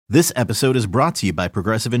This episode is brought to you by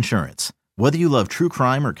Progressive Insurance. Whether you love true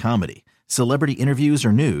crime or comedy, celebrity interviews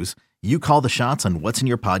or news, you call the shots on what's in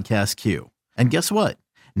your podcast queue. And guess what?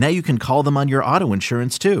 Now you can call them on your auto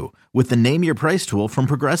insurance too with the Name Your Price tool from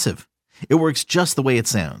Progressive. It works just the way it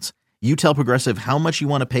sounds. You tell Progressive how much you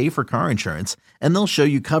want to pay for car insurance, and they'll show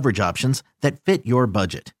you coverage options that fit your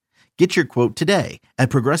budget. Get your quote today at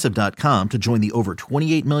Progressive.com to join the over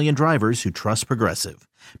 28 million drivers who trust Progressive.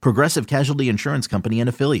 Progressive Casualty Insurance Company and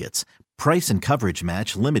Affiliates. Price and coverage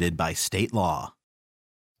match limited by state law.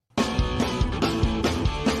 You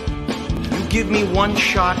give me one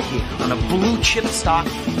shot here on a blue chip stock.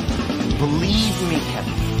 Believe me,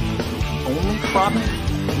 Kevin, the only problem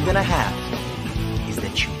you're gonna have is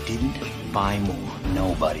that you didn't buy more.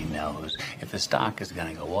 Nobody knows if the stock is going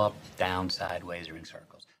to go up, down, sideways, or in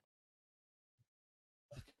circles.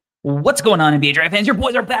 What's going on, NBA Draft fans? Your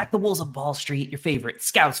boys are back. The Wolves of Ball Street, your favorite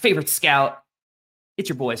scout's favorite scout. It's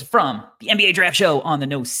your boys from the NBA Draft Show on the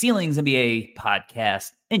No Ceilings NBA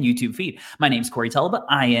podcast and YouTube feed. My name's Corey Tulaba.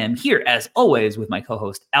 I am here, as always, with my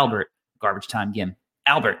co-host, Albert Garbage Time Gim.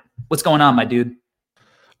 Albert, what's going on, my dude?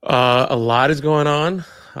 A lot is going on.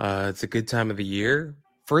 It's a good time of the year.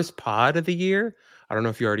 First pod of the year. I don't know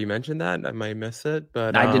if you already mentioned that. I might miss it,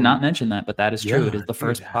 but I did not mention that, but that is true. Yeah, it is the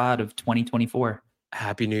first pod of 2024.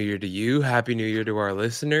 Happy New Year to you. Happy New Year to our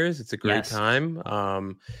listeners. It's a great time.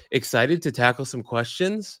 Excited to tackle some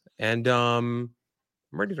questions, and I'm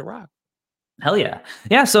ready to rock. Hell yeah.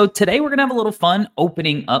 Yeah, so today we're going to have a little fun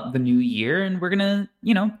opening up the new year, and we're going to,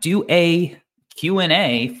 do a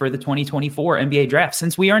Q&A for the 2024 NBA draft,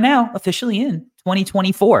 since we are now officially in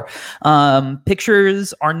 2024.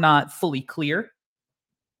 Pictures are not fully clear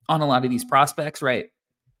on a lot of these prospects, right?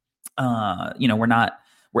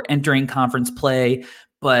 We're entering conference play,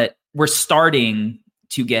 but we're starting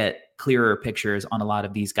to get clearer pictures on a lot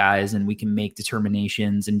of these guys, and we can make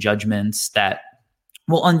determinations and judgments that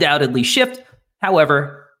will undoubtedly shift.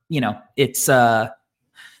 However, it's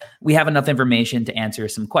we have enough information to answer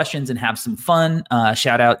some questions and have some fun.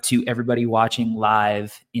 Shout out to everybody watching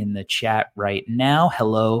live in the chat right now.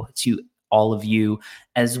 Hello to all of you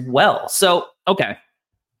as well. So, okay.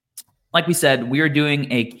 Like we said, we are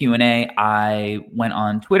doing a Q&A. I went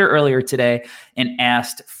on Twitter earlier today and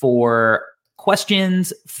asked for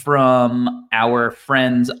questions from our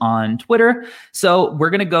friends on Twitter. So we're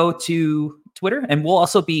going to go to Twitter, and we'll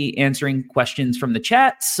also be answering questions from the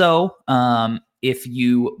chat. So if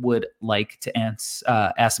you would like to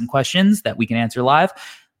ask some questions that we can answer live,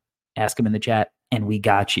 ask them in the chat, and we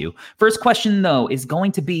got you. First question, though, is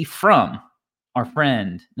going to be from our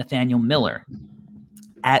friend Nathaniel Miller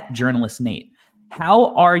at Journalist Nate.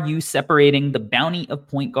 How are you separating the bounty of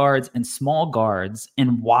point guards and small guards,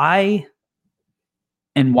 and why?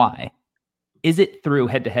 Is it through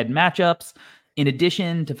head-to-head matchups, in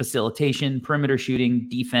addition to facilitation, perimeter shooting,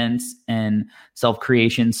 defense, and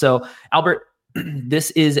self-creation? So, Albert,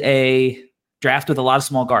 this is a draft with a lot of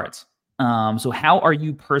small guards. So how are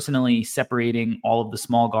you personally separating all of the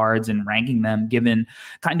small guards and ranking them, given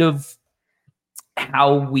kind of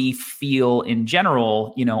how we feel in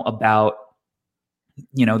general, about,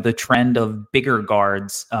 the trend of bigger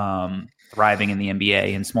guards thriving in the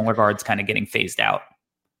NBA and smaller guards kind of getting phased out?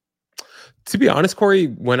 To be honest, Corey,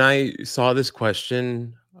 when I saw this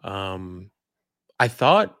question, I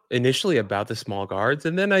thought initially about the small guards,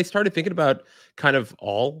 and then I started thinking about kind of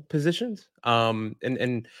all positions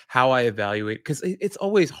and how I evaluate, because it's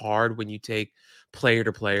always hard when you take player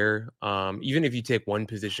to player. Even if you take one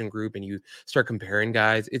position group and you start comparing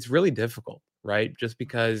guys, it's really difficult, right? Just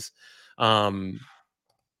because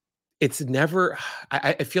it's never,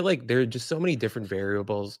 I feel like there are just so many different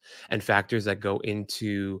variables and factors that go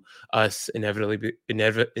into us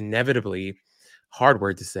inevitably, hard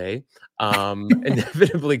word to say,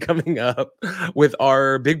 inevitably coming up with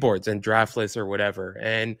our big boards and draft lists or whatever.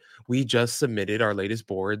 And we just submitted our latest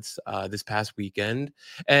boards this past weekend.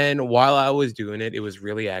 And while I was doing it, it was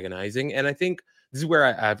really agonizing. And I think this is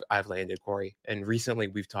where I've landed, Corey. And recently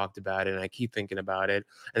we've talked about it, and I keep thinking about it.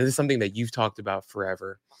 And this is something that you've talked about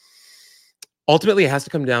forever. Ultimately, it has to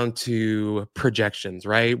come down to projections,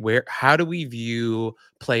 right? How do we view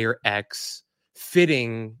player X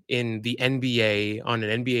fitting in the NBA, on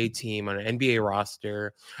an NBA team, on an NBA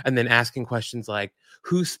roster, and then asking questions like,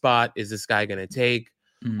 whose spot is this guy going to take?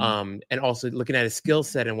 And also looking at his skill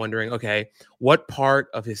set and wondering, okay, what part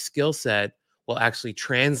of his skill set will actually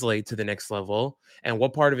translate to the next level, and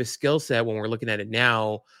what part of his skill set, when we're looking at it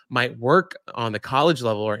now, might work on the college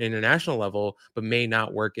level or international level, but may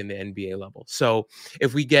not work in the NBA level. So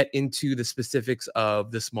if we get into the specifics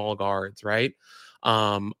of the small guards, right?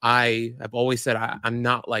 I have always said I'm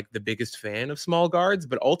not like the biggest fan of small guards,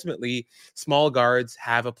 but ultimately small guards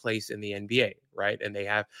have a place in the NBA, right? And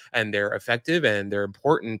they're effective and they're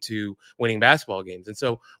important to winning basketball games. And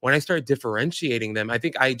so when I start differentiating them, I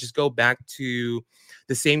think I just go back to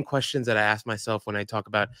the same questions that I ask myself when I talk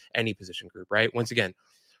about any position group, right? Once again,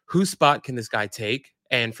 whose spot can this guy take?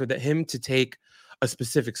 And for him to take a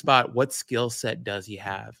specific spot, what skill set does he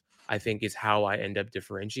have? I think is how I end up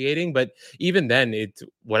differentiating. But even then,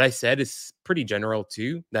 what I said is pretty general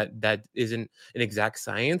too. That isn't an exact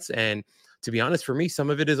science. And to be honest, for me, some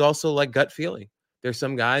of it is also like gut feeling. There's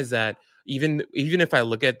some guys that even if I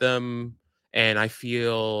look at them and I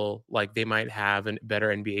feel like they might have a better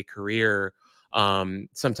NBA career,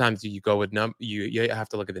 sometimes you go with you have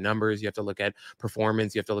to look at the numbers, you have to look at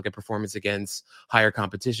performance, you have to look at performance against higher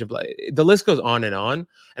competition, but the list goes on. And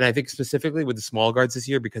I think specifically with the small guards this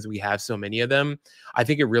year, because we have so many of them, I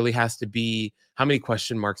think it really has to be, how many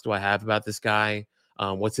question marks do I have about this guy,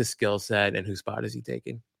 what's his skill set, and whose spot is he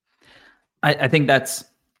taking? I think that's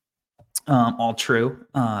all true.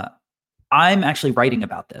 I'm actually writing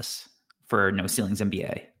about this for No Ceilings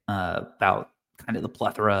NBA, about kind of the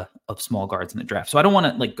plethora of small guards in the draft. So I don't want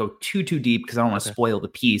to like go too deep because I don't want to spoil the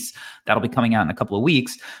piece that'll be coming out in a couple of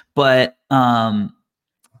weeks. But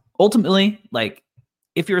ultimately, like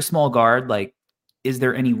if you're a small guard, like is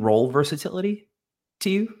there any role versatility to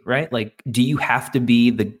you, right? Like do you have to be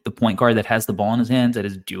the point guard that has the ball in his hands, that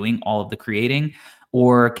is doing all of the creating?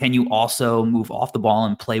 Or can you also move off the ball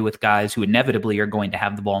and play with guys who inevitably are going to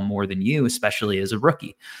have the ball more than you, especially as a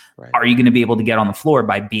rookie? Right. Are you going to be able to get on the floor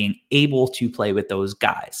by being able to play with those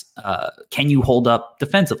guys? Can you hold up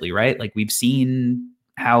defensively, right? Like we've seen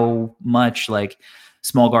how much like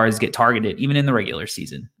small guards get targeted, even in the regular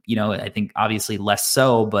season. You know, I think obviously less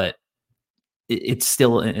so, but it's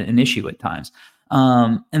still an issue at times.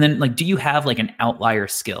 And then like, do you have like an outlier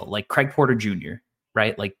skill? Like Craig Porter Jr.,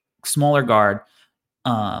 right? Like smaller guard,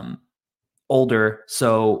 older,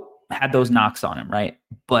 so had those knocks on him, right?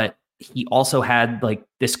 But he also had like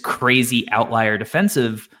this crazy outlier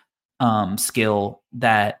defensive skill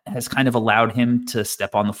that has kind of allowed him to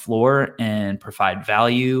step on the floor and provide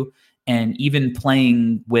value. And even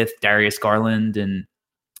playing with Darius Garland and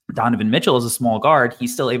Donovan Mitchell as a small guard,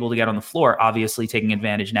 he's still able to get on the floor, obviously taking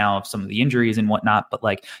advantage now of some of the injuries and whatnot, but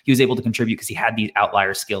like he was able to contribute because he had these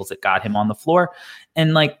outlier skills that got him on the floor.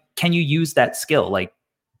 And like, can you use that skill? Like,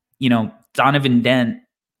 you know, Donovan Dent,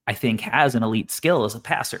 I think, has an elite skill as a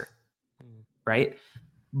passer, right?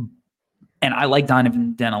 And I like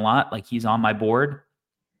Donovan Dent a lot. Like he's on my board,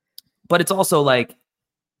 but it's also like,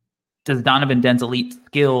 does Donovan Dent's elite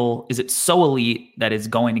skill, is it so elite that it's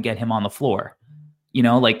going to get him on the floor? You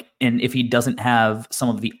know, like, and if he doesn't have some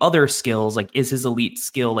of the other skills, like, is his elite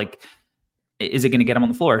skill, like, is it going to get him on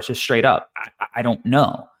the floor? It's just straight up. I don't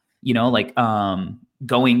know, you know, like,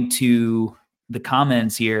 going to the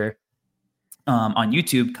comments here on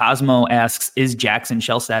YouTube, Cosmo asks, is Jackson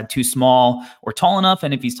Shelstad too small or tall enough?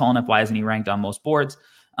 And if he's tall enough, why isn't he ranked on most boards?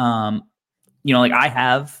 You know, like I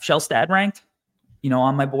have Shelstad ranked, you know,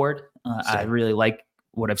 on my board. I really like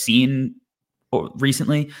what I've seen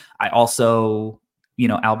recently. I also, you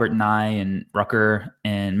know, Albert and I and Rucker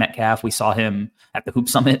and Metcalf, we saw him at the Hoop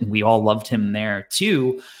Summit and we all loved him there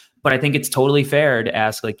too. But I think it's totally fair to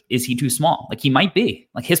ask, like, is he too small? Like he might be.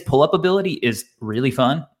 Like his pull-up ability is really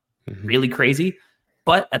fun, really crazy.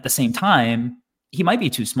 But at the same time, he might be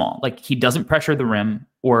too small. Like he doesn't pressure the rim,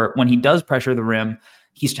 or when he does pressure the rim,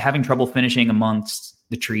 he's having trouble finishing amongst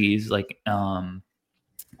the trees. Like,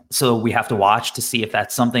 so we have to watch to see if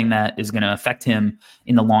that's something that is going to affect him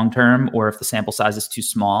in the long term, or if the sample size is too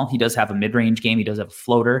small. He does have a mid-range game. He does have a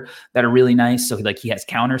floater that are really nice. So he has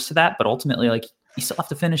counters to that, but ultimately, like, you still have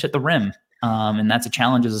to finish at the rim. And that's a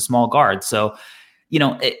challenge as a small guard. So, you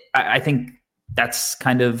know, I think that's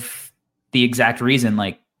kind of the exact reason.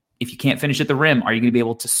 Like, if you can't finish at the rim, are you going to be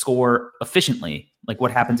able to score efficiently? Like,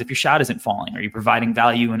 what happens if your shot isn't falling? Are you providing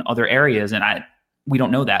value in other areas? And we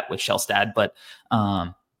don't know that with Shelstad, but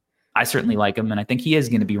I certainly like him, and I think he is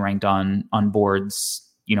going to be ranked on boards,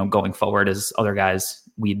 you know, going forward as other guys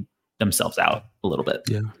weed themselves out a little bit.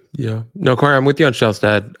 Yeah. No, Corey, I'm with you on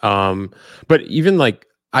Shelstad. But even like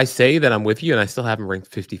I say that I'm with you, and I still have him ranked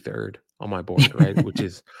 53rd on my board, right? Which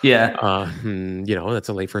is you know, that's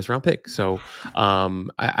a late first round pick. So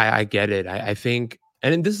I get it. I think,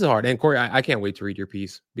 and this is hard. And Corey, I can't wait to read your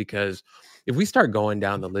piece, because if we start going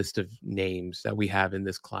down the list of names that we have in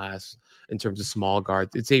this class, in terms of small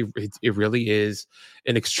guards. It really is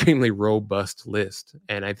an extremely robust list.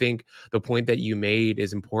 And I think the point that you made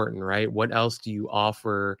is important, right? What else do you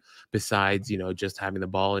offer besides, just having the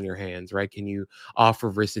ball in your hands, right? Can you offer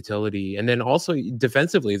versatility? And then also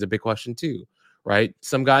defensively is a big question too, right?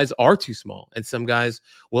 Some guys are too small and some guys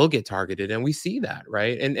will get targeted, and we see that,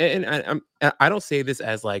 right? And I don't say this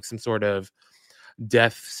as like some sort of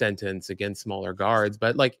death sentence against smaller guards,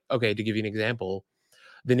 but like, okay, to give you an example,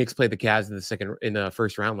 the Knicks played the Cavs in the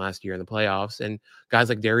first round last year in the playoffs, and guys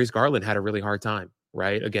like Darius Garland had a really hard time,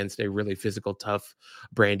 right, against a really physical, tough,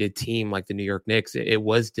 branded team like the New York Knicks. It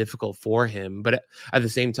was difficult for him, but at the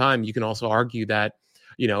same time, you can also argue that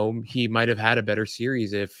he might have had a better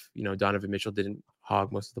series if Donovan Mitchell didn't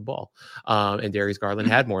hog most of the ball, and Darius Garland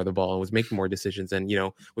had more of the ball and was making more decisions and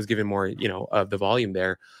was given more of the volume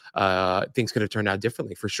there. Things could have turned out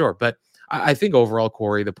differently for sure, but I think overall,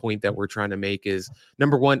 Corey, the point that we're trying to make is,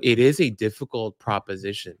 number one, it is a difficult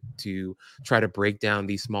proposition to try to break down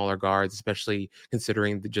these smaller guards, especially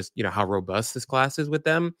considering how robust this class is with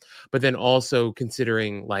them. But then also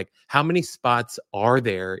considering like how many spots are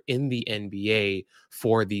there in the NBA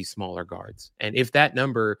for these smaller guards. And if that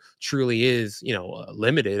number truly is,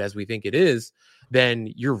 limited as we think it is,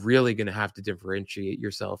 then you're really going to have to differentiate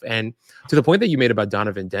yourself. And to the point that you made about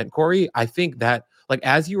Donovan Dent, Corey, I think that, like,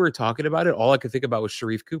 as you were talking about it, all I could think about was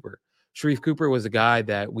Sharif Cooper. Sharif Cooper was a guy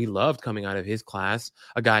that we loved coming out of his class,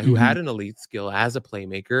 a guy who had an elite skill as a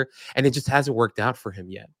playmaker, and it just hasn't worked out for him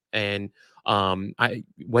yet. And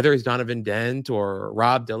whether it's Donovan Dent or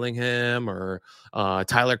Rob Dillingham or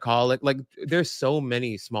Tyler Kolek, like there's so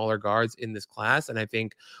many smaller guards in this class, and I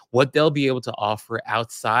think what they'll be able to offer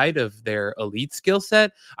outside of their elite skill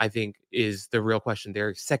set, I think, is the real question.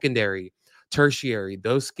 Their secondary, tertiary,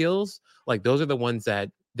 those skills, like those are the ones that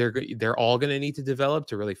they're all going to need to develop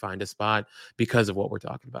to really find a spot because of what we're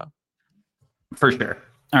talking about. For sure.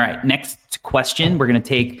 All right, next question we're going to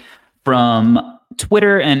take from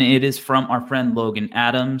Twitter, and it is from our friend Logan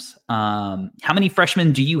Adams. How many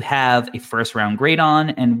freshmen do you have a first round grade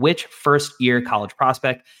on, and which first year college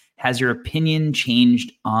prospect has your opinion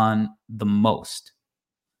changed on the most?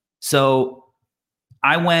 So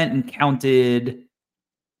I went and counted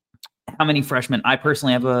how many freshmen I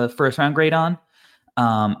personally have a first round grade on,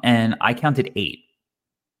 and I counted eight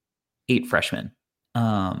freshmen.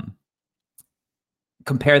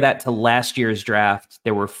 Compare that to last year's draft.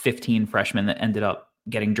 There were 15 freshmen that ended up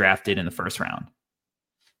getting drafted in the first round.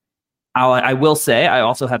 I will say I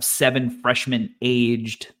also have 7 freshmen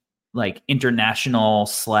aged, like international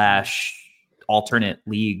 / alternate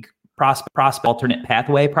league alternate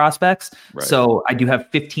pathway prospects. Right. So I do have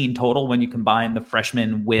 15 total when you combine the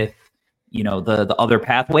freshmen with, the other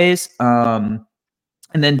pathways. And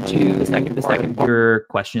then to the second your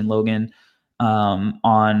question, Logan,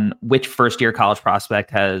 on which first year college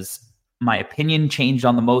prospect has my opinion changed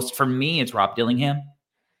on the most. For me, it's Rob Dillingham.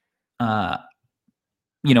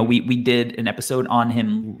 We did an episode on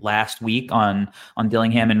him last week on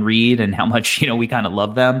Dillingham and Reed and how much, we kind of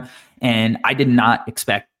love them. And I did not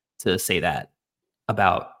expect to say that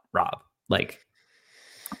about Rob. Like,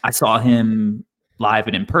 I saw him live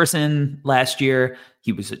and in person last year.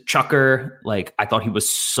 He was a chucker. Like, I thought he was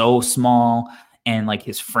so small, and like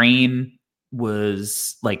his frame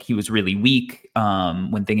was like, he was really weak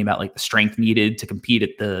when thinking about like the strength needed to compete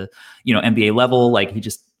at the NBA level. Like,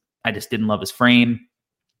 I just didn't love his frame,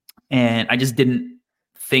 and I just didn't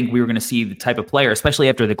think we were going to see the type of player, especially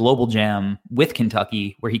after the Global Jam with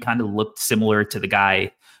Kentucky, where he kind of looked similar to the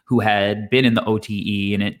guy who had been in the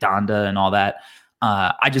OTE and at Donda and all that.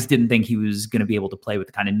 I just didn't think he was going to be able to play with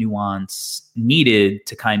the kind of nuance needed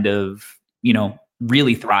to kind of,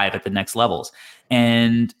 really thrive at the next levels.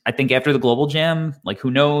 And I think after the Global Jam, like,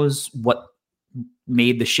 who knows what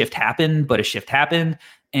made the shift happen, but a shift happened.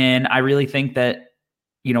 And I really think that,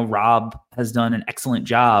 Rob has done an excellent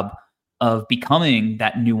job of becoming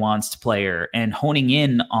that nuanced player and honing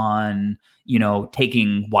in on,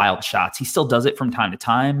 taking wild shots. He still does it from time to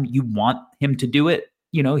time. You want him to do it.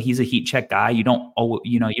 He's a heat check guy. You don't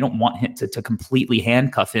want him to completely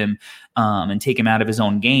handcuff him and take him out of his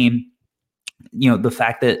own game. The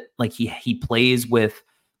fact that like he plays with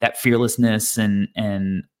that fearlessness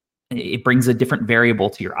and it brings a different variable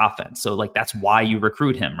to your offense. So like, that's why you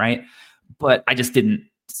recruit him. Right. But I just didn't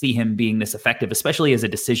see him being this effective, especially as a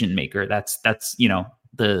decision maker. That's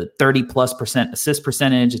the 30+% assist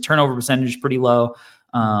percentage, the turnover percentage is pretty low.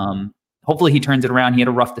 Hopefully he turns it around. He had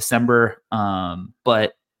a rough December,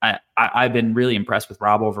 but I've been really impressed with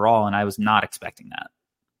Rob overall, and I was not expecting that.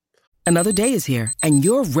 Another day is here, and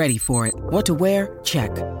you're ready for it. What to wear?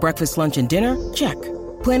 Check. Breakfast, lunch, and dinner? Check.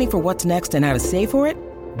 Planning for what's next and how to save for it?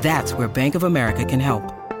 That's where Bank of America can help.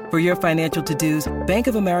 For your financial to-dos, Bank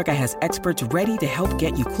of America has experts ready to help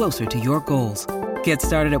get you closer to your goals. Get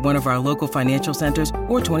started at one of our local financial centers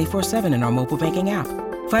or 24/7 in our mobile banking app.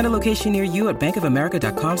 Find a location near you at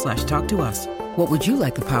bankofamerica.com/talktous. What would you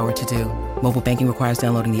like the power to do? Mobile banking requires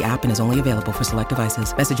downloading the app and is only available for select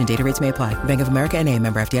devices. Message and data rates may apply. Bank of America N.A.,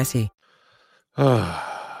 member FDIC.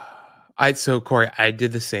 So Corey, I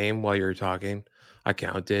did the same while you were talking. I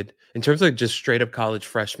counted in terms of just straight up college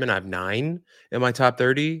freshmen. I have 9 in my top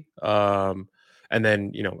 30. And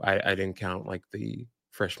then, I didn't count like the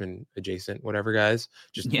freshman adjacent, whatever guys,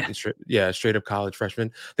 just straight up college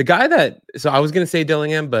freshman. The guy so I was going to say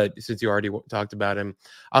Dillingham, but since you already talked about him,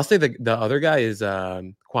 I'll say the other guy is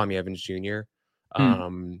Kwame Evans Jr.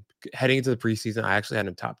 Heading into the preseason, I actually had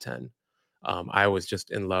him top 10. I was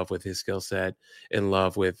just in love with his skill set, in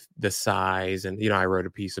love with the size. And, I wrote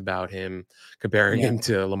a piece about him, comparing him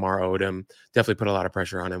to Lamar Odom. Definitely put a lot of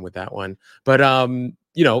pressure on him with that one. But,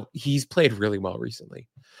 he's played really well recently.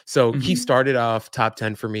 So he started off top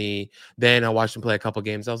 10 for me. Then I watched him play a couple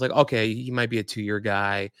games. I was like, okay, he might be a 2-year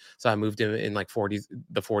guy. So I moved him in like the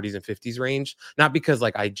 40s and 50s range. Not because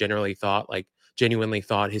like I genuinely thought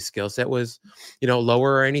his skill set was,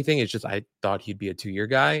 lower or anything. It's just I thought he'd be a 2-year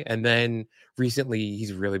guy. And then recently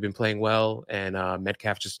he's really been playing well. And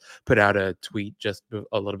Metcalf just put out a tweet just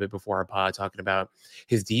a little bit before our pod talking about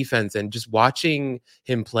his defense, and just watching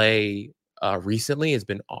him play recently has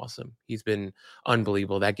been awesome. He's been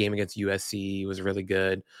unbelievable. That game against USC was really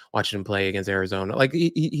good. Watching him play against Arizona, like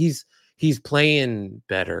he's playing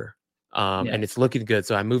better. And it's looking good.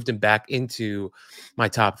 So I moved him back into my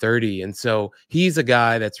top 30. And so he's a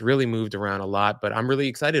guy that's really moved around a lot, but I'm really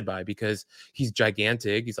excited by, because he's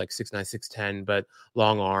gigantic. He's like 6'9", 6'10", but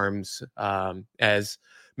long arms. As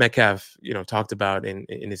Metcalf, talked about in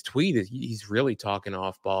his tweet, he's really talking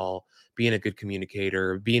off ball, being a good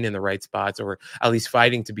communicator, being in the right spots, or at least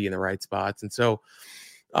fighting to be in the right spots. And so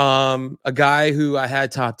a guy who I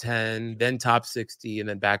had top 10, then top 60, and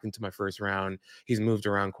then back into my first round. He's moved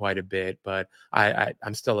around quite a bit, but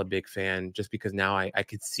I'm still a big fan, just because now I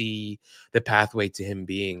could see the pathway to him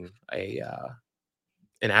being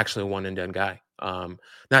an actually one and done guy.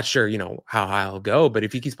 Not sure, how high I'll go, but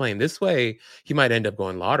if he keeps playing this way, he might end up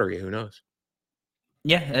going lottery. Who knows?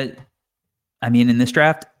 Yeah. I mean, in this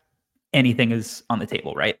draft, anything is on the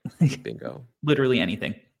table, right? Bingo. Literally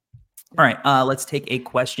anything. All right. Let's take a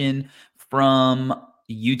question from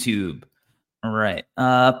YouTube. All right.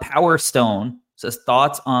 Power Stone says,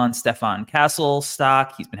 thoughts on Stefan Castle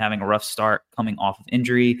stock. He's been having a rough start coming off of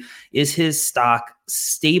injury. Is his stock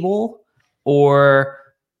stable or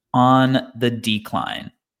on the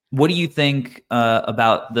decline? What do you think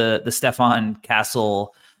about the Stefan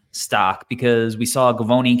Castle stock? Because we saw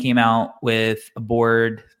Gavoni came out with a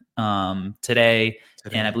board today,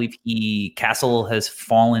 and I believe Castle has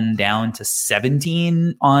fallen down to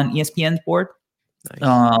 17 on ESPN's board.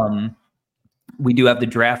 Nice. We do have the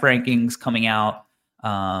draft rankings coming out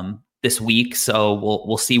this week, so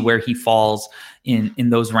we'll see where he falls in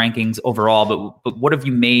those rankings overall. But what have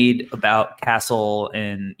you made about Castle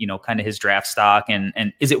and kind of his draft stock,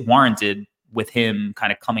 and is it warranted with him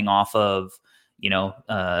kind of coming off of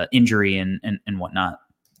injury and whatnot?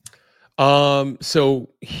 So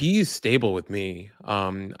he's stable with me.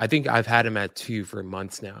 I think I've had him at 2 for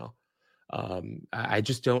months now. I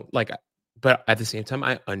just don't like, but at the same time,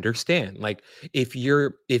 I understand, like, if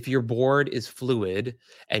your board is fluid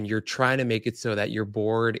and you're trying to make it so that your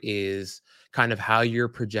board is kind of how you're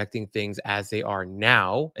projecting things as they are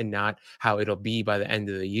now and not how it'll be by the end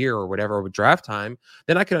of the year or whatever with draft time,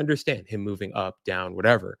 then I can understand him moving up, down,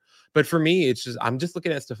 whatever. But for me, it's just, I'm just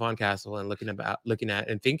looking at Stefan Castle and looking at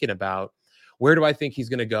and thinking about, where do I think he's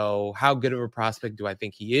going to go? How good of a prospect do I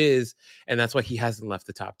think he is? And that's why he hasn't left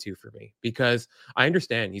the top 2 for me, because I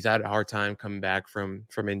understand he's had a hard time coming back from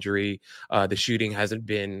injury. The shooting hasn't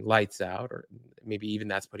been lights out, or maybe even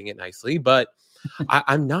that's putting it nicely, but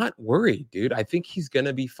I'm not worried, dude. I think he's going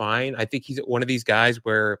to be fine. I think he's one of these guys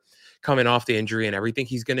where, coming off the injury and everything,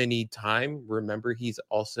 he's going to need time. Remember, he's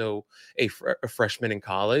also a freshman in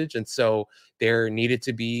college. And so there needed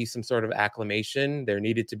to be some sort of acclimation. There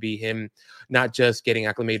needed to be him not just getting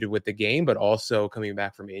acclimated with the game, but also coming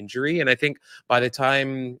back from injury. And I think by the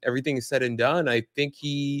time everything is said and done, I think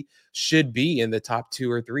he should be in the top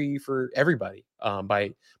 2 or 3 for everybody by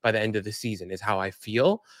the end of the season, is how I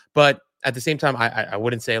feel. But at the same time, I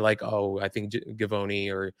wouldn't say like, oh, I think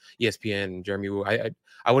Gavoni or ESPN, Jeremy Wu,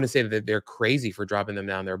 I wouldn't say that they're crazy for dropping them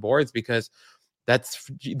down their boards, because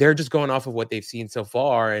they're just going off of what they've seen so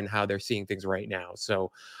far and how they're seeing things right now.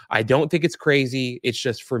 So I don't think it's crazy. It's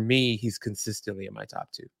just, for me, he's consistently in my top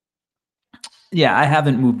 2. Yeah, I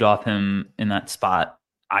haven't moved off him in that spot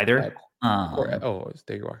either. There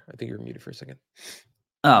you are. I think you were muted for a second.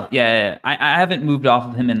 Oh, yeah. I haven't moved off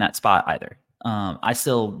of him in that spot either. I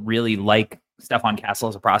still really like Stephon Castle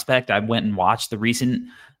as a prospect. I went and watched the recent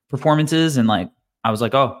performances and I was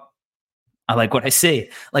like, oh, I like what I see.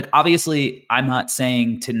 Like, obviously, I'm not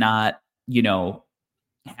saying to not,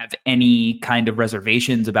 have any kind of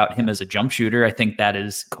reservations about him as a jump shooter. I think that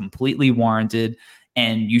is completely warranted,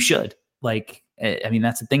 and you should. Like, I mean,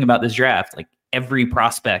 that's the thing about this draft. Like, every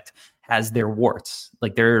prospect has their warts.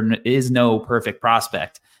 Like, there is no perfect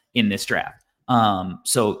prospect in this draft.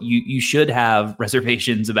 So you should have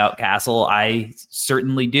reservations about Castle. I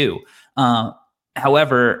certainly do.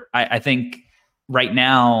 However, I think right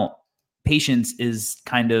now, patience is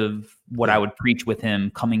kind of what I would preach with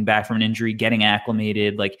him coming back from an injury, getting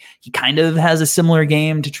acclimated. Like, he kind of has a similar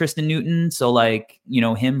game to Tristan Newton. So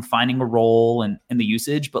him finding a role and the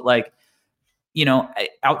usage, but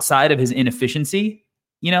outside of his inefficiency,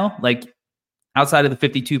 outside of the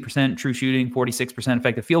 52% true shooting, 46%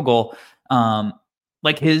 effective field goal,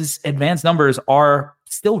 his advanced numbers are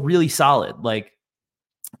still really solid.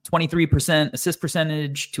 23% assist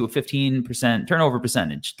percentage to a 15% turnover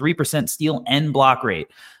percentage, 3% steal and block rate,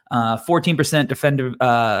 14%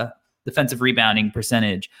 defensive rebounding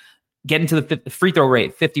percentage, getting to the free throw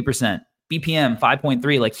rate, 50%, BPM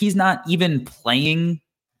 5.3. Like, he's not even playing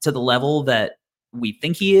to the level that we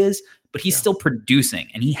think he is, but he's still producing,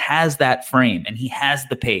 and he has that frame, and he has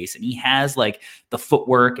the pace, and he has the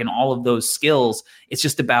footwork and all of those skills. It's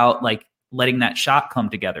just about letting that shot come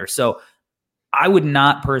together. So I would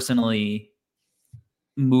not personally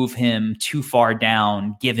move him too far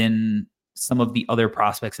down, given some of the other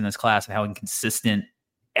prospects in this class and how inconsistent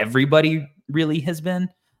everybody really has been.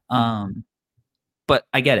 But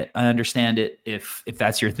I get it. I understand it if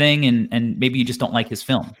that's your thing, and maybe you just don't like his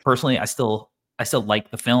film. Personally, I still like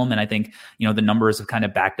the film, and I think the numbers have kind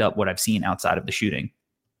of backed up what I've seen outside of the shooting.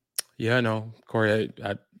 Yeah, no, Corey,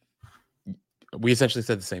 we essentially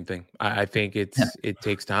said the same thing. I think it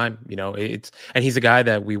takes time, and he's a guy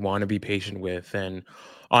that we want to be patient with. And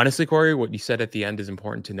honestly, Corey, what you said at the end is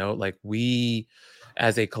important to note. Like, we,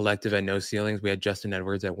 as a collective at No Ceilings, we had Justin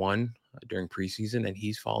Edwards at 1 during preseason, and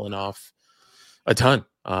he's fallen off a ton.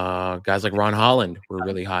 Guys like Ron Holland were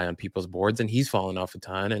really high on people's boards, and he's fallen off a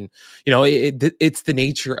ton. And it's the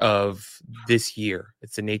nature of this year.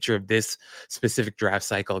 It's the nature of this specific draft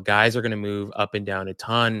cycle. Guys are going to move up and down a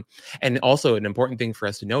ton. And also, an important thing for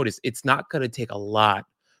us to notice, it's not going to take a lot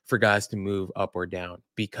for guys to move up or down,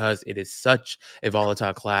 because it is such a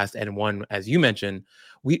volatile class. And one, as you mentioned,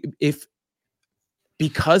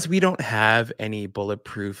 because we don't have any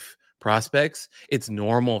bulletproof prospects, it's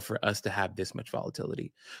normal for us to have this much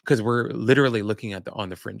volatility, because we're literally looking at on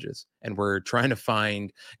the fringes, and we're trying to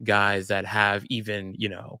find guys that have even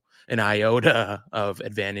an iota of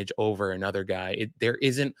advantage over another guy. There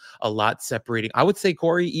isn't a lot separating, I would say,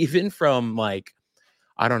 Corey, even from I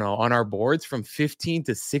don't know, on our boards from 15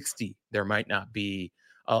 to 60, there might not be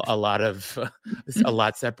a lot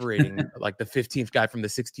separating the 15th guy from the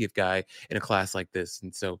 60th guy in a class like this.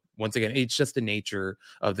 And so once again, it's just the nature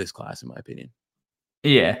of this class, in my opinion.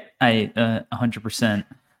 Yeah, I 100%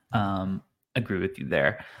 agree with you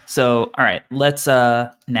there. So, all right, let's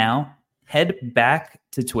now head back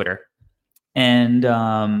to Twitter,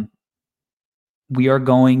 and we are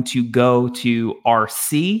going to go to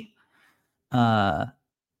RC,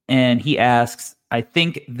 and he asks, I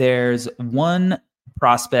think there's one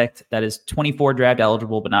prospect that is 24 draft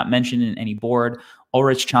eligible but not mentioned in any board.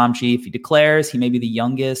 Ulrich Chomchi, if he declares, he may be the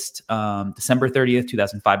youngest, December 30th,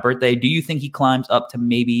 2005 birthday. Do you think he climbs up to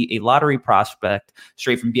maybe a lottery prospect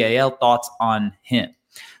straight from BAL? Thoughts on him?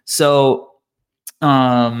 So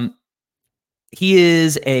he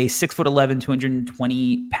is a 6'11",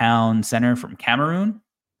 220-pound center from Cameroon.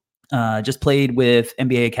 Just played with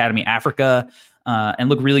NBA Academy Africa and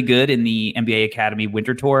looked really good in the NBA Academy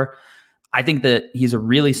Winter Tour. I think that he's a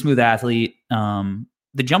really smooth athlete.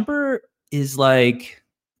 The jumper is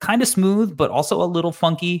kind of smooth, but also a little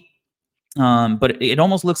funky. But it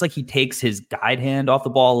almost looks like he takes his guide hand off the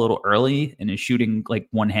ball a little early and is shooting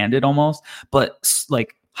one-handed almost. But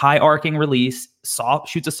high arcing release,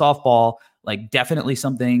 shoots a softball, definitely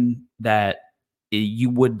something that you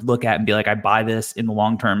would look at and be like, I buy this in the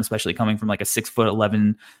long term, especially coming from a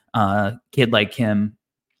 6'11" kid like him.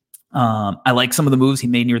 I like some of the moves he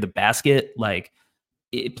made near the basket.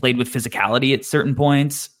 It played with physicality at certain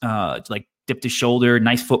points. Dipped his shoulder,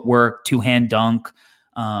 nice footwork, 2-hand dunk.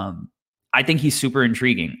 I think he's super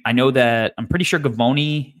intriguing. I know that I'm pretty sure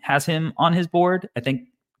Gavoni has him on his board. I think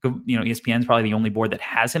ESPN's probably the only board that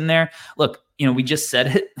has him there. Look, we just said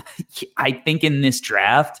it. I think in this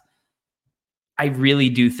draft, I really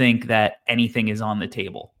do think that anything is on the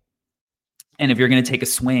table. And if you're going to take a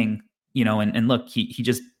swing, and look, he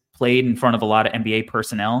just played in front of a lot of NBA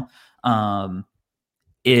personnel.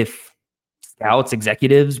 If scouts,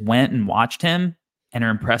 executives went and watched him and are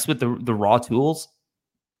impressed with the raw tools,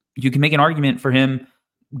 you can make an argument for him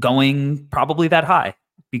going probably that high,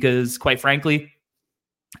 because quite frankly,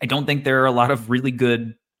 I don't think there are a lot of really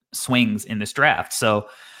good swings in this draft. So,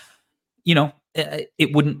 it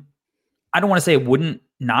wouldn't, I don't want to say it wouldn't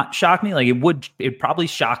not shock me. Like it'd probably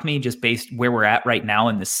shock me just based where we're at right now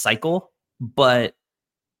in this cycle. But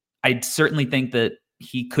I certainly think that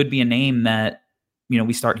he could be a name that,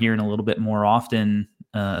 we start hearing a little bit more often,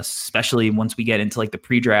 especially once we get into like the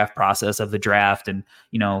pre-draft process of the draft, and,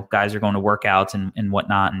 guys are going to workouts and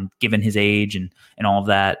whatnot, and given his age and all of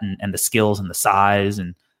that, and the skills and the size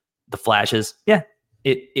and the flashes. Yeah,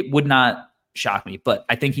 it would not shock me, but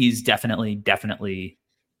I think he's definitely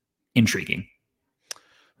intriguing.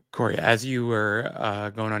 Corey, as you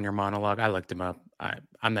were going on your monologue, I looked him up.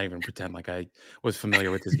 I'm not even pretend like I was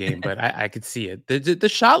familiar with his game, but I could see it. The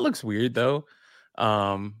shot looks weird though.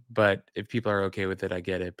 But if people are okay with it, I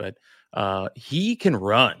get it. But he can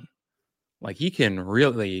run. Like he can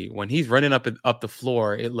really, when he's running up the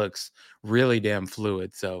floor, it looks really damn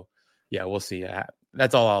fluid. So yeah, we'll see.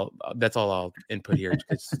 That's all I'll input here.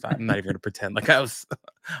 I'm not even going to pretend like I was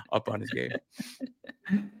up on his game.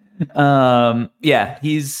 Yeah,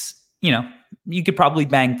 he's, you could probably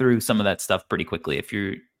bang through some of that stuff pretty quickly if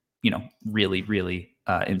you're, really, really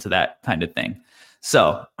into that kind of thing.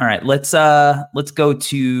 So, all right, let's go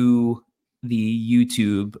to the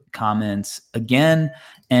YouTube comments again.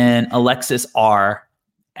 And Alexis R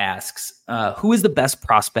asks, who is the best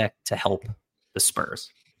prospect to help the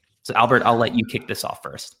Spurs? So Albert, I'll let you kick this off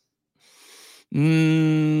first.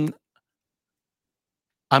 I'm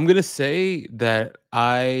going to say that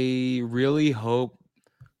I really hope,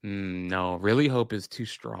 really hope is too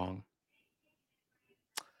strong.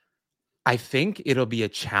 I think it'll be a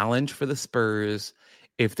challenge for the Spurs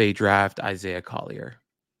if they draft Isaiah Collier,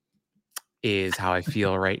 is how I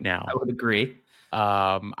feel right now. I would agree.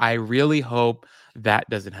 I really hope that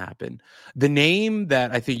doesn't happen. The name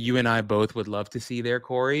that I think you and I both would love to see there,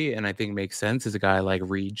 Corey, and I think makes sense, is a guy like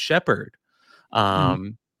Reed Shepherd.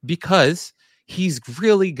 Because he's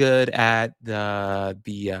really good at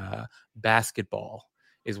the basketball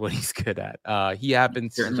is what he's good at. He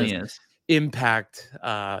happens to just impact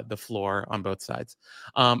the floor on both sides.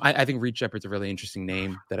 I think Reed Shepherd's a really interesting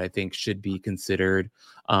name that I think should be considered.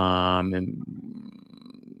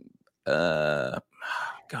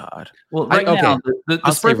 God. Well, now,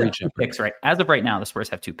 the Spurs have 2 picks, right? As of right now, the Spurs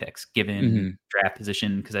have 2 picks given draft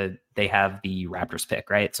position, because they have the Raptors pick,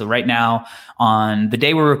 right? So right now, on the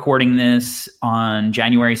day we're recording this, on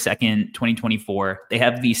January 2nd, 2024, they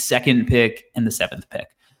have the 2nd pick and the 7th pick.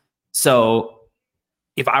 So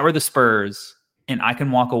if I were the Spurs and I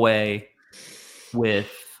can walk away with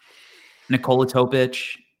Nikola Topic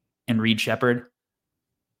and Reed Shepherd,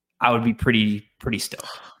 I would be pretty stoked.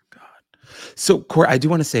 So, Corey, I do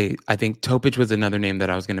want to say, I think Topic was another name that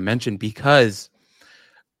I was going to mention, because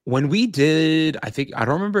when we did, I don't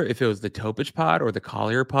remember if it was the Topic pod or the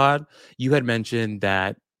Collier pod, you had mentioned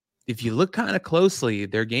that if you look kind of closely,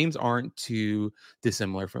 their games aren't too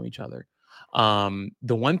dissimilar from each other.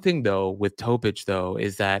 The one thing though with Topic though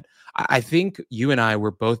is that I think you and I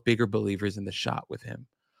were both bigger believers in the shot with him.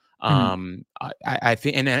 I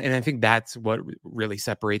think, and I think that's what really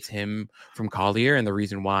separates him from Collier, and the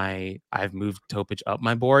reason why I've moved Topic up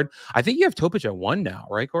my board. I think you have Topic at 1 now,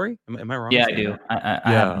 right, Corey? Am I wrong? Yeah, I do. I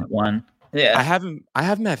have him at 1. Yeah, I have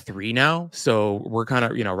him at 3 now, so we're kind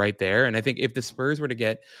of right there. And I think if the Spurs were to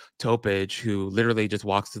get Topic, who literally just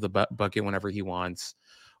walks to the bucket whenever he wants.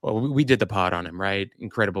 Well, we did the pod on him, right?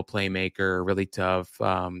 Incredible playmaker, really tough.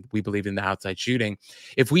 We believe in the outside shooting.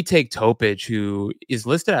 If we take Topic, who is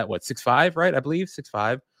listed at 6'5", right? I believe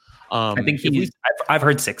 6'5". I think I've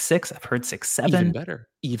heard 6'6". I've heard 6'7".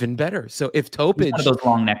 Even better. So if Topic, he's one of those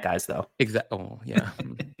long neck guys, though. Exactly. Oh yeah.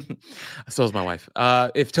 So is my wife.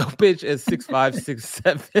 If Topic is 6'5",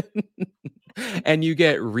 6'7", and you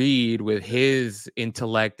get Reed with his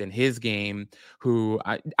intellect and his game, who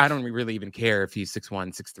I don't really even care if he's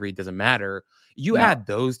 6'1", 6'3", doesn't matter. You add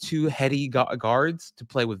those 2 heady guards to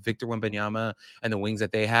play with Victor Wembanyama and the wings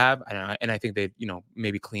that they have, and I think they,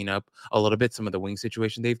 maybe clean up a little bit some of the wing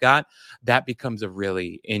situation they've got. That becomes a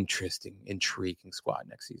really interesting, intriguing squad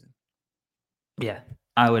next season. Yeah,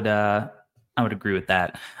 I would agree with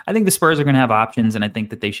that. I think the Spurs are going to have options, and I think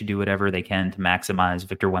that they should do whatever they can to maximize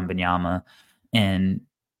Victor Wembanyama. And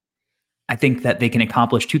I think that they can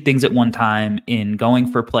accomplish two things at one time in going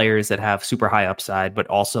for players that have super high upside, but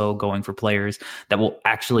also going for players that will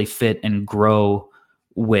actually fit and grow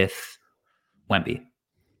with Wemby.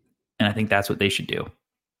 And I think that's what they should do.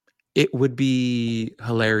 It would be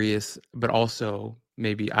hilarious, but also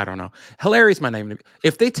maybe, I don't know. Hilarious, my name.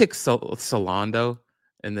 If they take Solando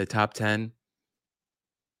in the top 10,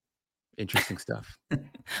 interesting stuff.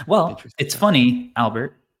 Well, it's funny,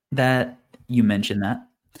 Albert, that you mentioned that,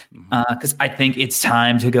 because I think it's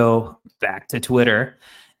time to go back to Twitter.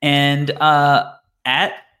 And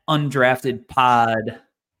at Undrafted Pod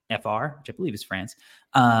FR, which I believe is France,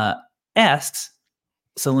 asks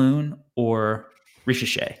Saloon or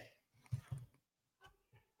Ricochet.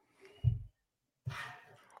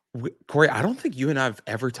 Corey, I don't think you and I have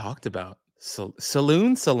ever talked about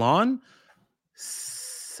Salon.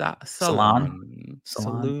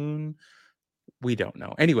 We don't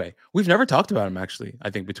know. Anyway, we've never talked about him, actually, I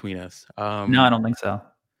think, between us. No, I don't think so.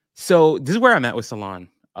 So this is where I'm at with Salon.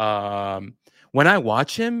 When I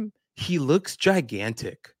watch him, he looks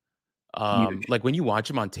gigantic. Like when you watch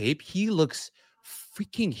him on tape, he looks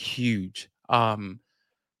freaking huge.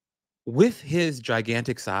 With his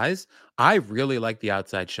gigantic size, I really like the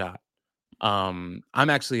outside shot. I'm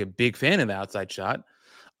actually a big fan of the outside shot.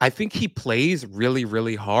 I think he plays really,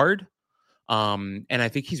 really hard. And I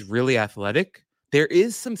think he's really athletic. There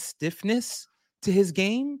is some stiffness to his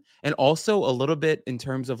game, and also a little bit in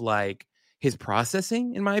terms of like his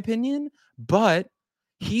processing, in my opinion, but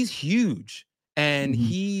he's huge and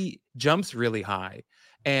he jumps really high.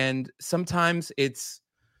 And sometimes it's,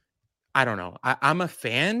 I don't know, I'm a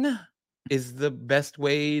fan is the best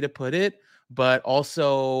way to put it, but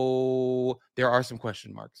also there are some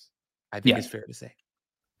question marks. I think it's fair to say.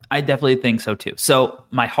 I definitely think so too. So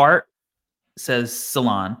my heart says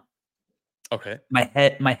Salon. Okay. My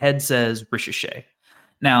head says Ricochet.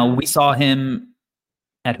 Now, we saw him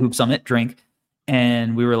at Hoop Summit drink,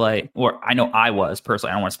 and we were like, or I know I was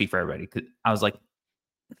personally, I don't want to speak for everybody, because I was like,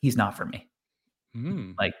 he's not for me.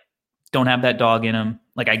 Like, don't have that dog in him.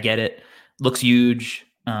 Like, I get it. Looks huge.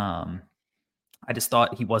 I just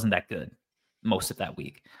thought he wasn't that good most of that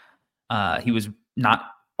week. He was not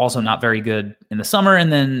very good in the summer,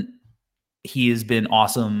 and then he has been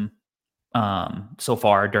awesome so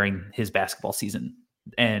far during his basketball season.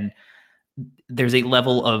 And there's a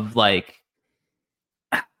level of like,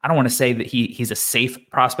 I don't want to say that he's a safe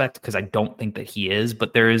prospect, because I don't think that he is,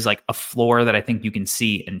 but there is like a floor that I think you can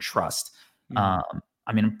see and trust. I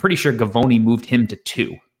mean, I'm pretty sure Gavoni moved him to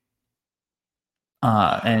 2.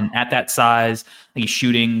 And at that size, he's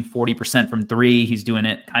shooting 40% from 3. He's doing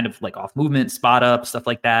it kind of like off movement, spot up, stuff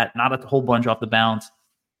like that. Not a whole bunch off the bounce.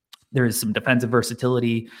 There is some defensive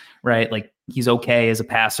versatility, right? Like, he's okay as a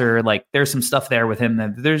passer. Like, there's some stuff there with him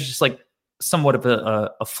that there's just like somewhat of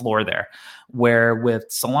a floor there. Where with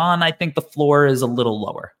Salon, I think the floor is a little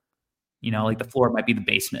lower. Like the floor might be the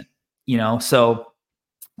basement. So,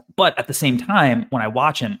 but at the same time, when I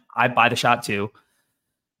watch him, I buy the shot too.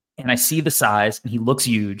 And I see the size, and he looks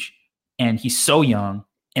huge, and he's so young.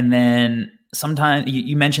 And then sometimes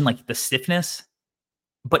you mentioned like the stiffness,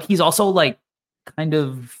 but he's also like kind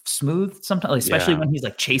of smooth sometimes, especially when he's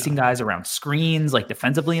like chasing guys around screens, like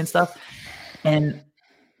defensively and stuff. And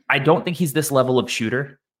I don't think he's this level of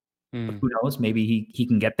shooter. Who knows? Maybe he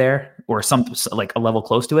can get there, or some like a level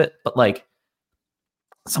close to it. But like,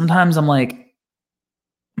 sometimes I'm like,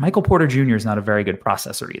 Michael Porter Jr. is not a very good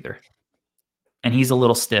processor either. And he's a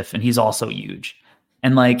little stiff, and he's also huge.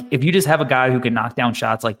 And like, if you just have a guy who can knock down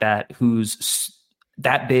shots like that, who's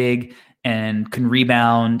that big and can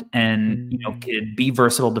rebound and, could be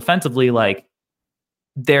versatile defensively, like,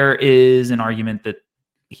 there is an argument that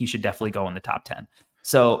he should definitely go in the top 10.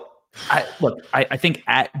 So I think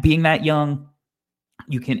at being that young,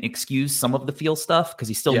 you can excuse some of the feel stuff because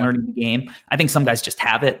he's still learning the game. I think some guys just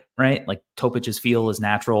have it, right? Like, Topic's feel is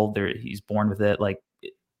natural. He's born with it. Like,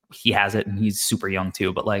 he has it, and he's super young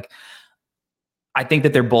too. But like, I think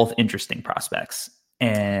that they're both interesting prospects,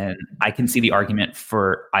 and I can see the argument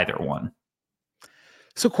for either one.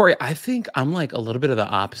 So Corey, I think I'm like a little bit of the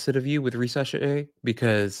opposite of you with Ricochet,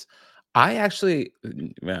 because I actually,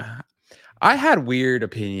 I had weird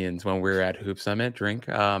opinions when we were at Hoop Summit drink.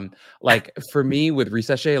 Like, for me with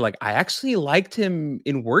Ricochet, like, I actually liked him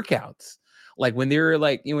in workouts. Like, when they were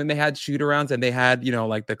like, when they had shoot arounds and they had,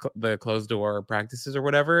 like the closed door practices or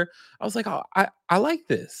whatever, I was like, oh, I like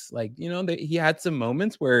this. Like, he had some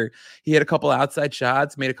moments where he had a couple outside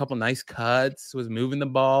shots, made a couple nice cuts, was moving the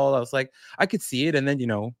ball. I was like, I could see it. And then,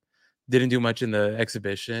 didn't do much in the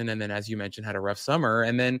exhibition, and then, as you mentioned, had a rough summer.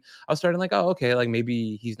 And then I was starting like, oh, okay, like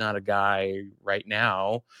maybe he's not a guy right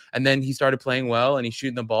now. And then he started playing well, and he's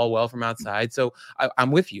shooting the ball well from outside. So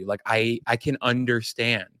I'm with you. Like I can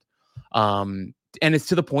understand. And it's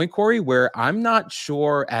to the point, Corey, where I'm not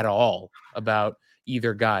sure at all about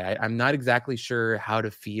either guy. I'm not exactly sure how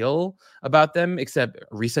to feel about them, except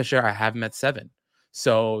Risa Share, I have him at 7.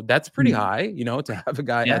 So that's pretty high, to have a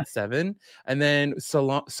guy at 7. And then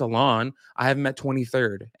Salon, I have him at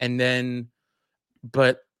 23rd. And then,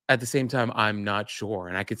 but at the same time, I'm not sure.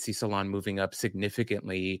 And I could see Salon moving up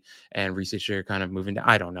significantly and Risa Shea kind of moving down.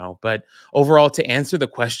 I don't know. But overall, to answer the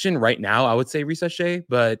question right now, I would say Risa Shea.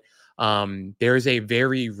 But there's a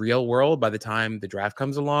very real world by the time the draft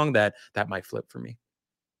comes along that might flip for me.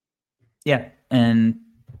 Yeah. And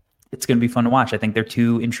it's going to be fun to watch. I think they're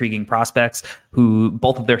two intriguing prospects who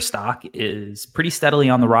both of their stock is pretty steadily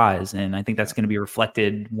on the rise. And I think that's going to be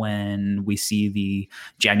reflected when we see the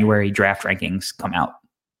January draft rankings come out.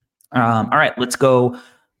 All right, let's go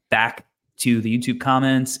back to the YouTube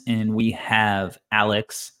comments. And we have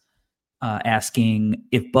Alex asking,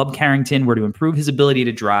 if Bub Carrington were to improve his ability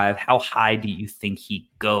to drive, how high do you think he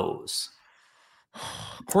goes?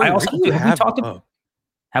 Corey, have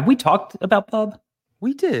we talked about Bub?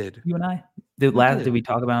 We did. You and I? Did we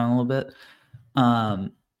talk about it a little bit?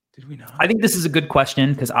 Did we not? I think this is a good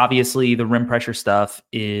question because obviously the rim pressure stuff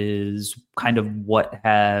is kind of what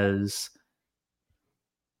has,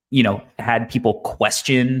 had people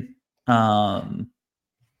question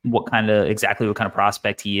what kind of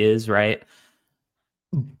prospect he is, right?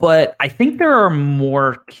 But I think there are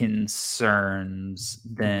more concerns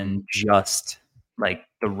than just like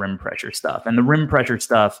the rim pressure stuff. And the rim pressure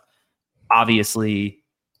stuff obviously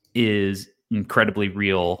is incredibly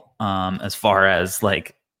real as far as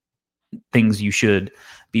like things you should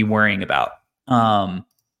be worrying about.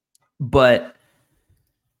 But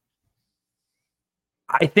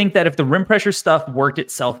I think that if the rim pressure stuff worked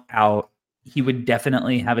itself out, he would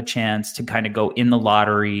definitely have a chance to kind of go in the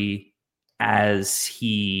lottery as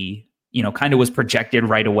he, kind of was projected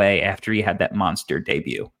right away after he had that monster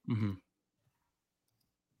debut. Mm-hmm.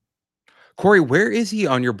 Corey, where is he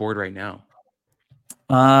on your board right now?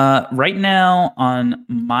 Right now on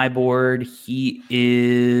my board, he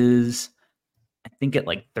is, I think, at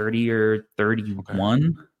like 30 or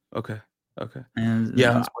 31. Okay. And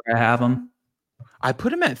that's where I have him. I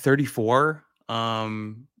put him at 34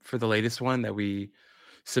 for the latest one that we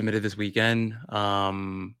submitted this weekend.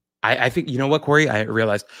 I think, you know what, Corey? I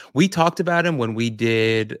realized we talked about him when we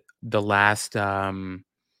did the last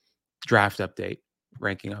draft update.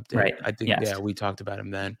 Ranking update. Right. I think we talked about him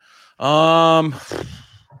then. I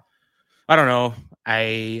don't know.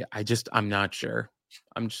 I'm not sure.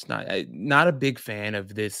 I'm just not a big fan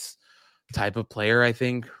of this type of player, I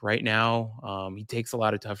think, right now. He takes a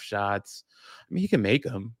lot of tough shots. I mean, he can make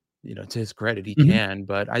them, to his credit, he can,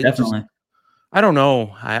 but I don't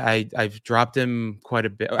know. I've dropped him quite a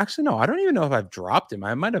bit. Actually, no, I don't even know if I've dropped him.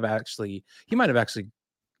 He might have actually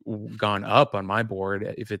gone up on my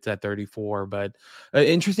board if it's at 34, but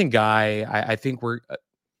interesting guy. I think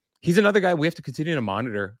he's another guy we have to continue to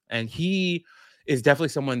monitor, and he is definitely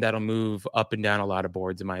someone that'll move up and down a lot of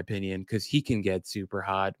boards in my opinion, because he can get super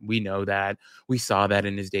hot. We know that. We saw that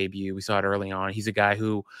in his debut. We saw it early on. He's a guy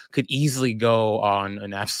who could easily go on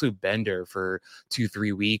an absolute bender for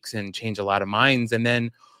 2-3 weeks and change a lot of minds, and then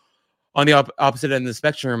on the opposite end of the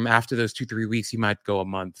spectrum, after those 2-3 weeks, he might go a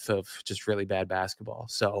month of just really bad basketball.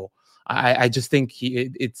 So I just think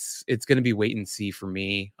it's going to be wait and see for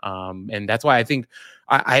me. And that's why I think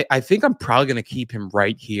I'm probably going to keep him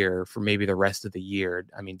right here for maybe the rest of the year.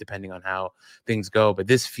 I mean, depending on how things go, but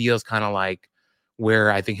this feels kind of like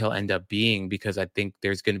where I think he'll end up being, because I think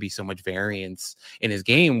there's going to be so much variance in his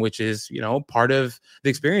game, which is, part of the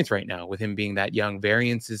experience right now with him being that young.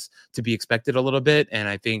 Variance is to be expected a little bit. And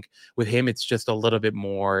I think with him, it's just a little bit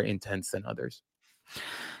more intense than others.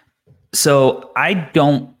 So I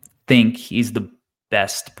don't think he's the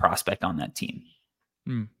best prospect on that team.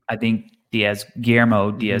 I think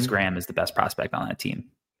Guillermo Diaz-Graham is the best prospect on that team.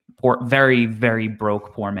 Very, very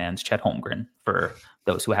broke, poor man's Chet Holmgren, for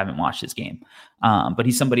those who haven't watched his game. But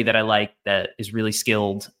he's somebody that I like, that is really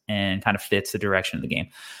skilled and kind of fits the direction of the game.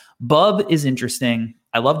 Bub is interesting.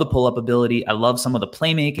 I love the pull-up ability. I love some of the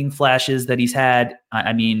playmaking flashes that he's had.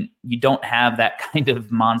 I mean, you don't have that kind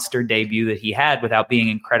of monster debut that he had without being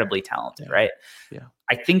incredibly talented, right? Yeah.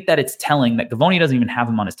 I think that it's telling that Gavoni doesn't even have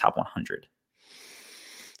him on his top 100.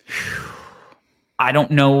 I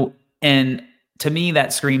don't know. And to me,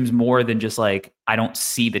 that screams more than just like, I don't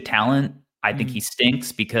see the talent. I think he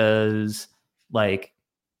stinks because like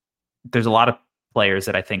there's a lot of players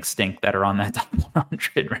that I think stink that are on that top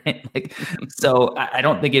 100, right? Like, so I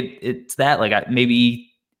don't think it's that. Like,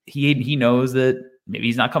 maybe he knows that maybe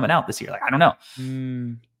he's not coming out this year. Like, I don't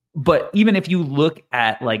know. But even if you look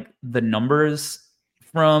at like the numbers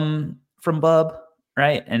from Bub,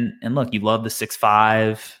 right? And look, you love the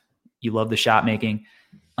 6'5", you love the shot making.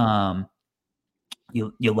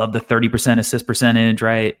 You love the 30% assist percentage,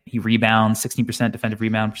 right? He rebounds, 16% defensive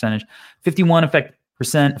rebound percentage, 51%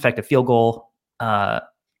 effective field goal,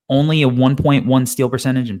 only a 1.1 steal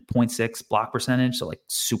percentage and 0.6 block percentage, so like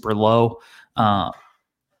super low.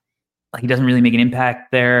 He doesn't really make an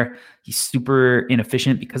impact there. He's super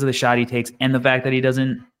inefficient because of the shot he takes and the fact that he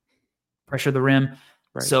doesn't pressure the rim.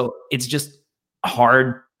 Right. So it's just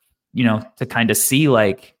hard, to kind of see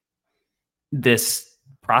like this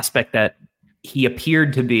prospect that he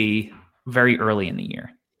appeared to be very early in the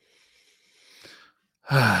year.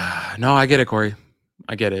 No, I get it, Corey.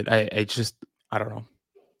 I get it. I don't know.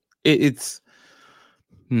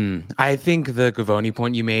 I think the Gavoni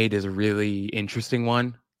point you made is a really interesting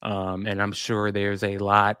one. And I'm sure there's a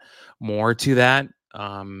lot more to that.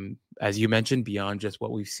 As you mentioned, beyond just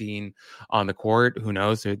what we've seen on the court, who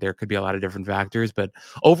knows? There could be a lot of different factors. But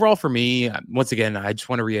overall, for me, once again, I just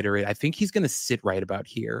want to reiterate, I think he's going to sit right about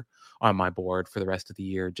here on my board for the rest of the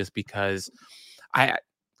year, just because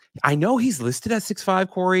I know he's listed at 6'5",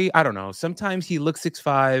 Corey. I don't know. Sometimes he looks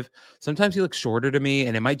 6'5", sometimes he looks shorter to me,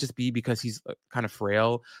 and it might just be because he's kind of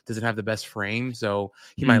frail, doesn't have the best frame, so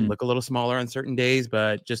he might look a little smaller on certain days,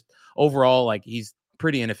 but just overall, like, he's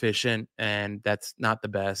pretty inefficient, and that's not the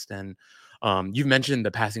best. And you've mentioned the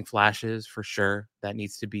passing flashes for sure. That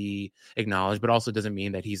needs to be acknowledged, but also doesn't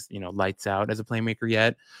mean that he's, lights out as a playmaker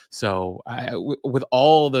yet. So with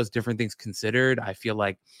all those different things considered, I feel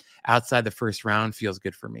like outside the first round feels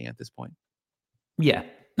good for me at this point. Yeah.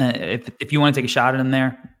 If you want to take a shot at him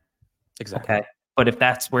there. Exactly. Okay. But if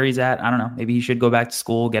that's where he's at, I don't know. Maybe he should go back to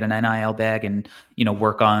school, get an NIL bag, and,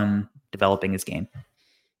 work on developing his game.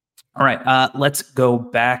 All right. Let's go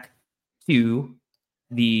back to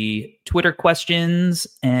the Twitter questions,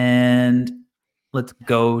 and let's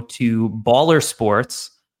go to Baller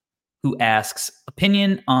Sports, who asks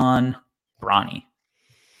opinion on Bronny.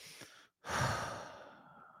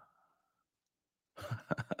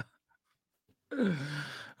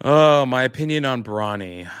 Oh, my opinion on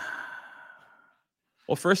Bronny.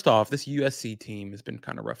 Well, first off, this USC team has been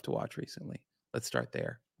kind of rough to watch recently. Let's start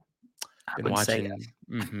there. Been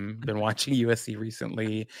watching USC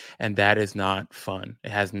recently, and that is not fun. It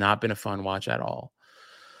has not been a fun watch at all.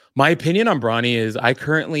 My opinion on Bronny is I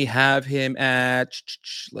currently have him at,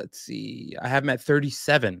 I have him at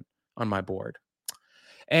 37 on my board.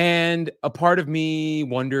 And a part of me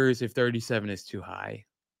wonders if 37 is too high.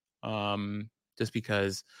 Just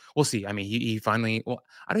because we'll see. I mean, he finally,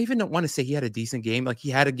 I don't even want to say he had a decent game. Like, he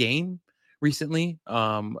had a game recently.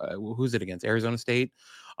 Who's it against? Arizona State.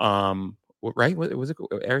 Right? Was it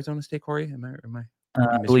Arizona State, Corey? Am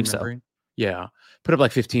I believe so. Yeah. Put up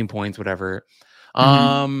like 15 points, whatever.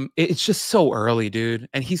 It's just so early, dude.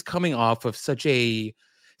 And he's coming off of such a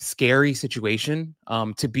scary situation.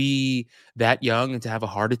 To be that young and to have a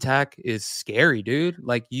heart attack is scary, dude.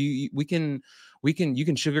 Like, you can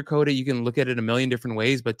sugarcoat it. You can look at it a million different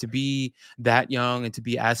ways, but to be that young and to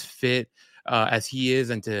be as fit as he is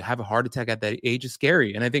and to have a heart attack at that age is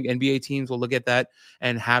scary. And I think NBA teams will look at that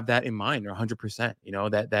and have that in mind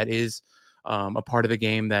 100%. That is a part of the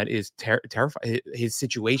game that is terrifying. His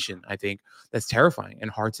situation, I think, that's terrifying and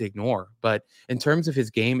hard to ignore. But in terms of his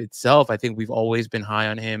game itself, I think we've always been high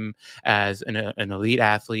on him as an elite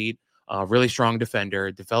athlete. Really strong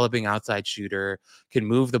defender, developing outside shooter, can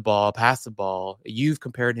move the ball, pass the ball. You've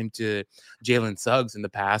compared him to Jalen Suggs in the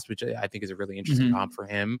past, which I think is a really interesting comp for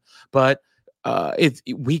him. But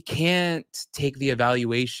we can't take the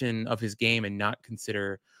evaluation of his game and not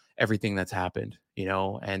consider everything that's happened,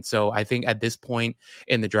 And so I think at this point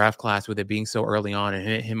in the draft class, with it being so early on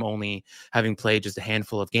and him only having played just a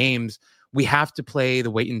handful of games, we have to play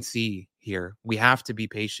the wait and see here. We have to be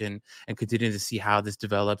patient and continue to see how this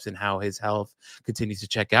develops and how his health continues to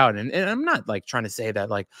check out. And I'm not like trying to say that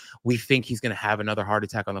like we think he's going to have another heart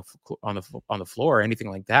attack on the floor or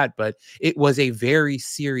anything like that, but it was a very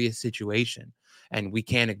serious situation and we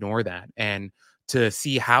can't ignore that. And to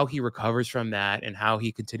see how he recovers from that and how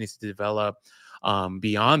he continues to develop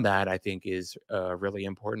beyond that, I think is a really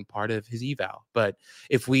important part of his eval. But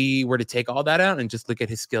if we were to take all that out and just look at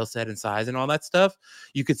his skill set and size and all that stuff,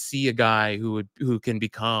 you could see a guy who can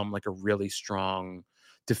become like a really strong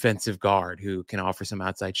defensive guard who can offer some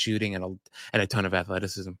outside shooting and a ton of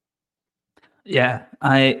athleticism. Yeah,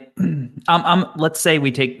 I'm let's say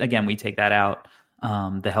we take that out,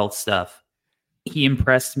 the health stuff. he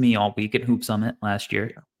impressed me all week at Hoop Summit last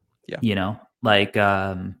year. Yeah. You know, like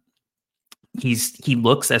he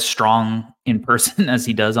looks as strong in person as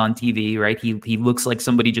he does on TV, right? He looks like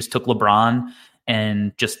somebody just took LeBron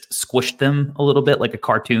and just squished them a little bit like a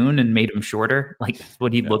cartoon and made him shorter. Like that's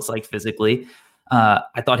what he looks like physically.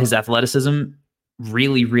 I thought his athleticism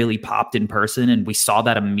really, really popped in person. And we saw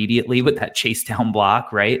that immediately with that chase down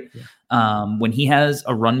block, right? Yeah. When he has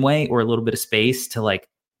a runway or a little bit of space to like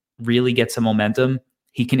really get some momentum,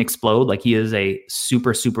 he can explode. Like he is a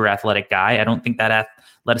super, super athletic guy. I don't think that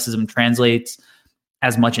athleticism translates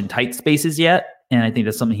as much in tight spaces yet. And I think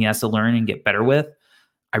that's something he has to learn and get better with.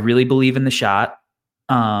 I really believe in the shot.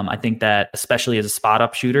 I think that especially as a spot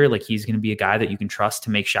up shooter, like he's going to be a guy that you can trust to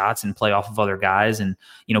make shots and play off of other guys. And,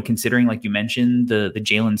 you know, considering, like you mentioned, the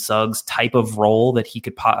Jalen Suggs type of role that he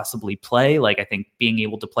could possibly play, like I think being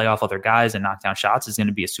able to play off other guys and knock down shots is going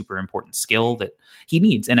to be a super important skill that he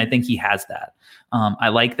needs. And I think he has that. I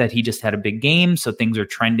like that he just had a big game. So things are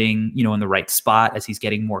trending, you know, in the right spot as he's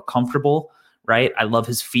getting more comfortable. Right. I love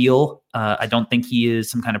his feel. I don't think he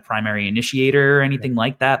is some kind of primary initiator or anything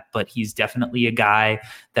like that, but he's definitely a guy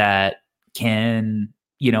that can,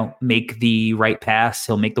 you know, make the right pass.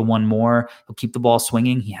 He'll make the one more. He'll keep the ball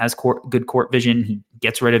swinging. He has good court vision. He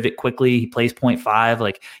gets rid of it quickly. He plays 0.5.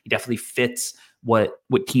 Like he definitely fits what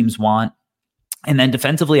teams want. And then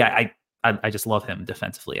defensively, I just love him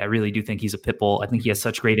defensively. I really do think he's a pit bull. I think he has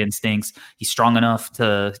such great instincts. He's strong enough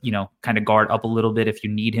to, you know, kind of guard up a little bit if you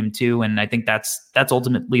need him to. And I think that's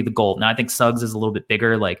ultimately the goal. Now, I think Suggs is a little bit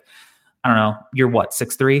bigger. Like, I don't know. You're what,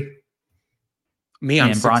 6'3"? Me,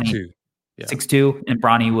 I'm 6'2". Yeah. 6'2", and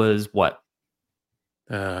Bronny was what?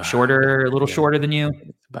 Shorter, a little shorter than you?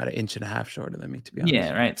 It's about an inch and a half shorter than me, to be honest.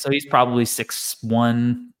 Yeah, right. So he's probably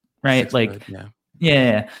 6'1", right? 6 like, foot, yeah.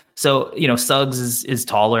 Yeah. So, you know, Suggs is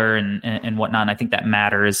taller and whatnot. And I think that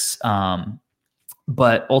matters.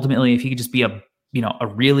 But ultimately, if he could just be a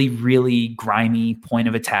really, really grimy point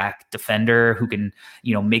of attack defender who can,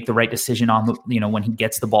 you know, make the right decision on the, you know, when he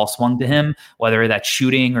gets the ball swung to him, whether that's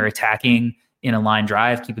shooting or attacking in a line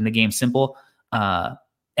drive, keeping the game simple. And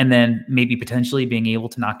then maybe potentially being able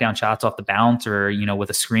to knock down shots off the bounce or, you know,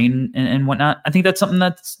 with a screen and whatnot. I think that's something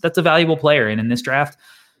that's a valuable player. And in this draft,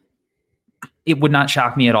 it would not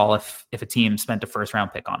shock me at all if a team spent a first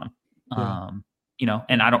round pick on him. Yeah. You know,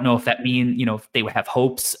 and I don't know if that mean, you know, if they would have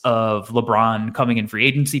hopes of LeBron coming in free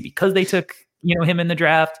agency because they took, you know, him in the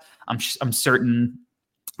draft. I'm certain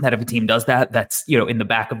that if a team does that, that's, you know, in the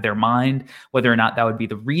back of their mind, whether or not that would be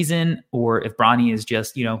the reason, or if Bronny is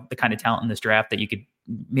just, you know, the kind of talent in this draft that you could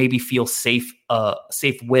maybe feel safe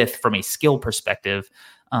with from a skill perspective.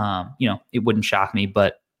 You know, it wouldn't shock me,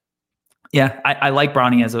 but yeah, I like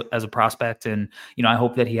Bronny as a prospect, and you know I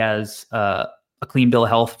hope that he has a clean bill of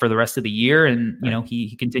health for the rest of the year, and you know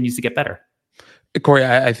he continues to get better. Corey,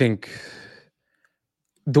 I think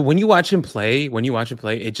when you watch him play,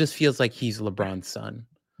 it just feels like he's LeBron's son,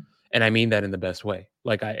 and I mean that in the best way.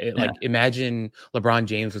 Like imagine LeBron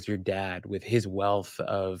James was your dad with his wealth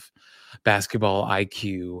of basketball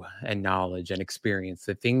IQ and knowledge and experience,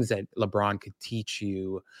 the things that LeBron could teach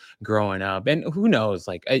you growing up. And who knows,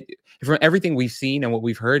 like from everything we've seen and what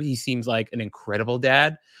we've heard, he seems like an incredible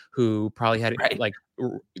dad who probably had like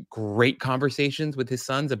great conversations with his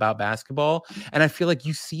sons about basketball. And I feel like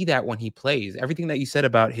you see that when he plays. Everything that you said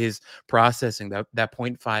about his processing, that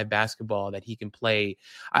 0.5 basketball that he can play,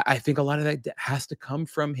 I think a lot of that has to come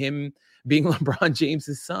from him being LeBron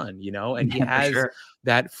James's son, you know, and he has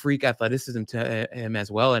that freak athleticism to him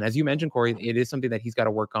as well. And as you mentioned, Corey, it is something that he's got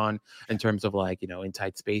to work on in terms of like, you know, in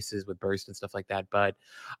tight spaces with burst and stuff like that. But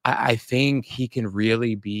I think he can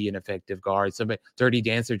really be an effective guard. So Dirty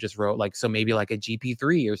Dancer just wrote like, so maybe like a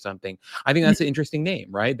GP3 or something. I think that's an interesting name,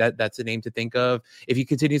 right? That's a name to think of if he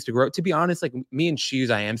continues to grow. To be honest, like me in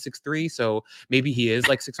shoes, I am 6'3", so maybe he is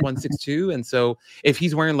like 6'1", 6'2". And so if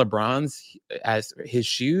he's wearing LeBron's as his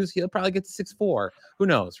shoes, he'll probably get to 6'4". Who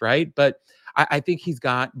knows, right? But I think he's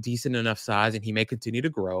got decent enough size and he may continue to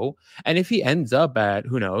grow. And if he ends up at,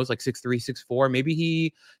 who knows, like 6'3", 6'4", maybe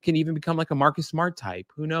he can even become like a Marcus Smart type.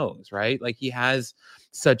 Who knows, right? Like he has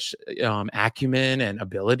such acumen and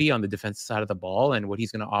ability on the defensive side of the ball, and what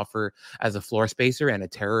he's going to offer as a floor spacer and a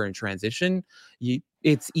terror in transition.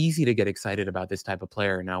 It's easy to get excited about this type of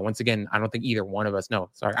player. Now, once again, I don't think either one of us,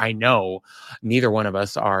 I know neither one of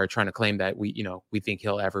us are trying to claim that we think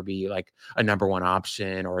he'll ever be like a number one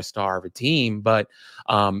option or a star of a team. But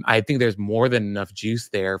I think there's more than enough juice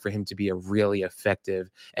there for him to be a really effective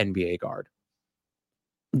NBA guard.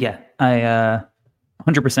 Yeah, I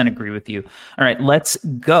 100% agree with you. All right, let's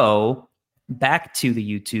go back to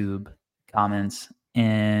the YouTube comments.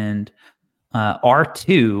 And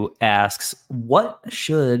R2 asks, what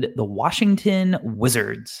should the Washington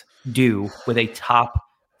Wizards do with a top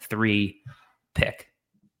 3 pick?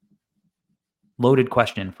 Loaded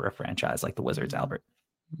question for a franchise like the Wizards, Albert.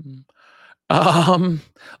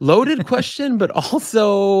 Loaded question, but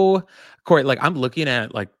also, Corey, like I'm looking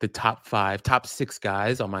at like the top 6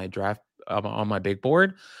 guys on my draft, on my big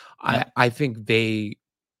board. Yeah. I think they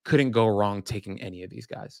couldn't go wrong taking any of these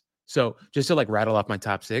guys. So just to like rattle off my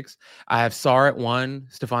top 6, I have Sarr at 1,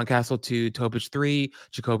 Stephon Castle 2, Topic 3,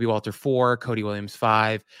 Jacoby Walter 4, Cody Williams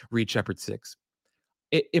 5, Reed Shepherd 6.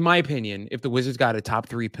 In my opinion, if the Wizards got a top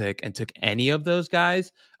 3 pick and took any of those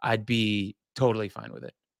guys, I'd be totally fine with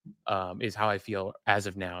it. Is how I feel as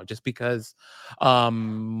of now, just because why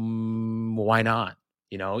not?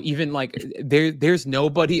 You know, even like there's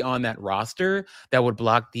nobody on that roster that would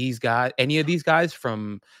block any of these guys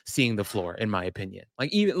from seeing the floor, in my opinion.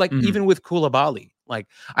 Like even with Koulibaly, like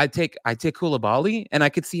I take Koulibaly and I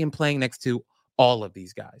could see him playing next to all of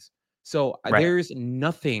these guys. So there's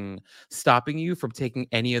nothing stopping you from taking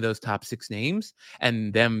any of those top 6 names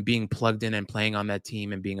and them being plugged in and playing on that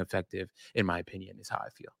team and being effective, in my opinion, is how I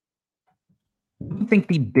feel. What do you think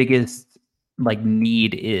the biggest like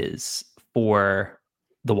need is for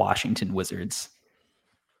the Washington Wizards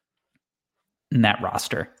in that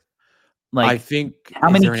roster? Like, I think how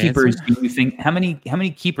many keepers do you think? How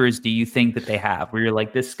many keepers do you think that they have? Where you're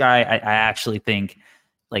like, this guy, I actually think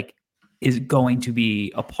like is going to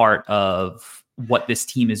be a part of what this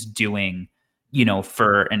team is doing, you know,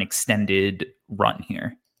 for an extended run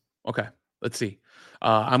here. Okay, let's see.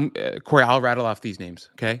 Corey, I'll rattle off these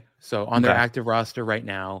names. Okay. So on their active roster right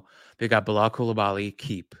now, they got Bilal Koulibaly,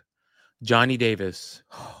 keep. Johnny Davis,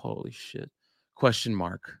 holy shit, question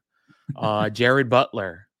mark. Jared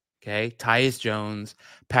Butler, okay. Tyus Jones,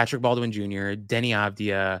 Patrick Baldwin Jr., Denny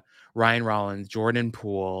Avdia, Ryan Rollins, Jordan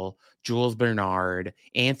Poole, Jules Bernard,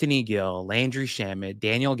 Anthony Gill, Landry Shamet,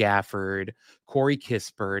 Daniel Gafford, Corey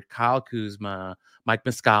Kispert, Kyle Kuzma, Mike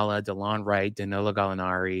Muscala, DeLon Wright, Danilo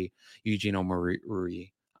Gallinari, Eugene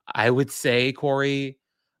Omoruyi. I would say, Corey,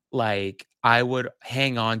 like I would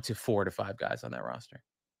hang on to 4 to 5 guys on that roster.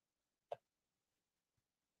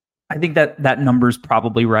 I think that number's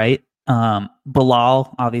probably right.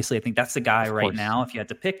 Bilal, obviously, I think that's the guy right now. If you had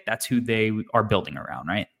to pick, that's who they are building around,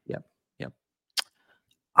 right? Yep.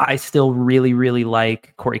 I still really, really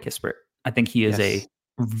like Corey Kispert. I think he is a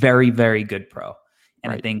very, very good pro.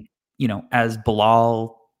 And I think, you know, as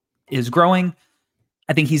Bilal is growing,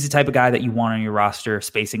 I think he's the type of guy that you want on your roster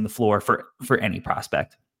spacing the floor for any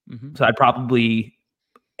prospect. Mm-hmm. So I'd probably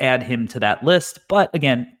add him to that list. But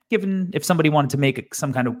again, given if somebody wanted to make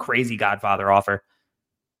some kind of crazy Godfather offer,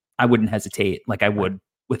 I wouldn't hesitate like I would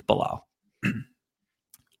with Bilal.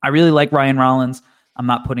 I really like Ryan Rollins. I'm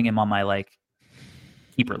not putting him on my like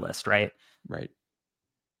keeper list, right? Right.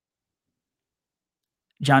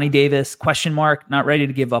 Johnny Davis, question mark, not ready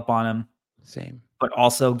to give up on him. Same. But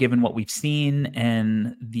also given what we've seen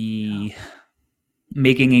and the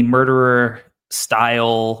making a murderer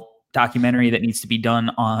style documentary that needs to be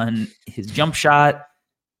done on his jump shot,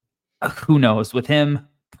 who knows? With him,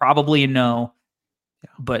 probably a no,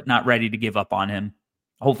 but not ready to give up on him.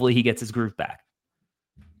 Hopefully he gets his groove back.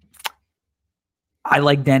 I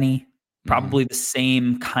like Denny. Probably the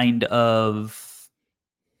same kind of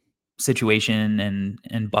situation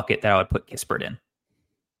and bucket that I would put Kispert in,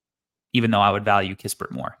 even though I would value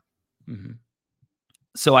Kispert more. Mm-hmm.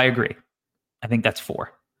 So I agree. I think that's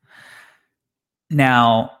 4.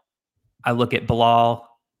 Now, I look at Bilal,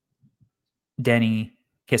 Denny,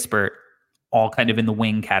 Kispert, all kind of in the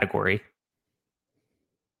wing category.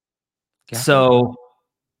 Yeah. So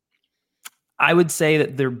I would say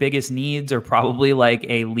that their biggest needs are probably like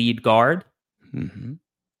a lead guard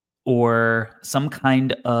or some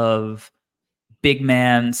kind of big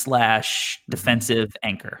man / defensive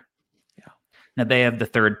anchor. Yeah. Now they have the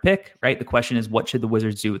 3rd pick, right? The question is, what should the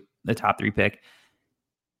Wizards do with the top 3 pick?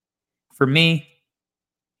 For me,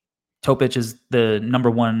 Topic is the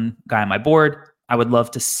number 1 guy on my board. I would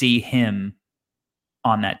love to see him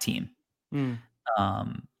on that team,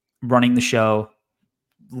 running the show,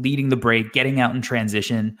 leading the break, getting out in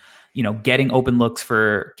transition, you know, getting open looks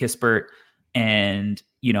for Kispert and,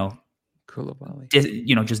 you know, Koulibaly,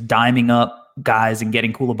 just diming up guys and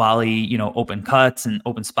getting Koulibaly, you know, open cuts and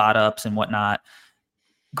open spot ups and whatnot.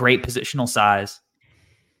 Great positional size.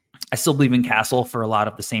 I still believe in Castle for a lot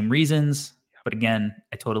of the same reasons. But again,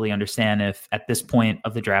 I totally understand if at this point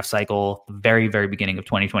of the draft cycle, the very, very beginning of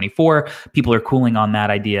 2024, people are cooling on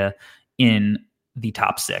that idea in the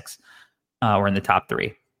top 6 or in the top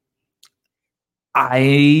 3.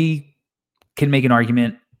 I can make an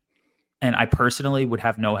argument And I personally would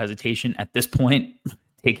have no hesitation at this point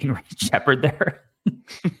taking Reed Sheppard there.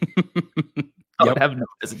 I would have no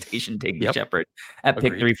hesitation taking Sheppard at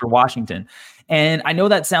pick 3 for Washington. And I know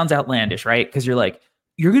that sounds outlandish, right? Because you're like,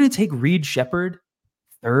 you're going to take Reed Sheppard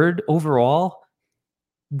 3rd overall?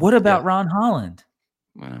 What about Ron Holland?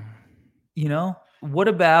 Wow. You know, what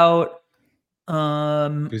about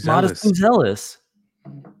Modest Buzelis?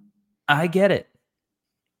 I get it.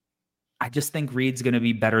 I just think Reed's going to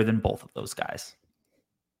be better than both of those guys.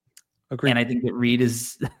 Agreed. And I think that Reed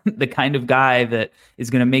is the kind of guy that is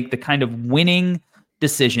going to make the kind of winning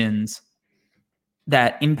decisions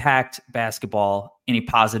that impact basketball in a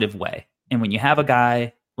positive way. And when you have a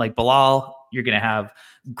guy like Bilal, you're going to have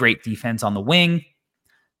great defense on the wing.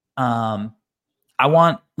 I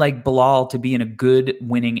want like Bilal to be in a good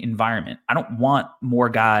winning environment. I don't want more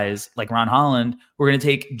guys like Ron Holland who are going to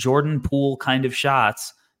take Jordan Poole kind of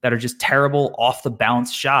shots that are just terrible off the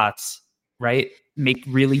bounce shots, right? Make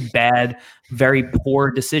really bad, very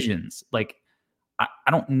poor decisions. Like I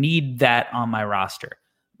don't need that on my roster.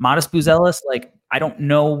 Modest Buzelis, like I don't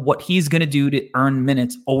know what he's going to do to earn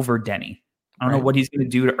minutes over Denny. I don't know what he's going to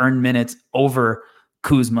do to earn minutes over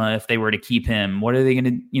Kuzma if they were to keep him. What are they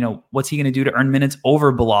going to, what's he going to do to earn minutes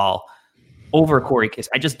over Bilal, over Corey Kiss?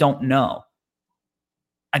 I just don't know.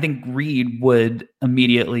 I think Reed would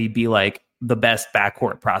immediately be like the best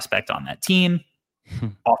backcourt prospect on that team.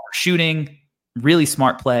 Offer shooting, really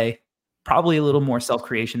smart play, probably a little more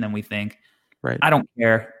self-creation than we think. Right. I don't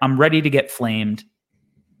care. I'm ready to get flamed.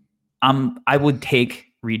 I would take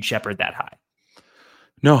Reed Sheppard that high.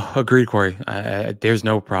 No, agreed, Corey. There's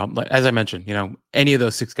no problem. Like, as I mentioned, any of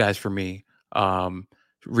those 6 guys for me,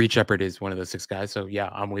 Reed Sheppard is one of those 6 guys. So yeah,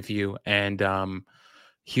 I'm with you. And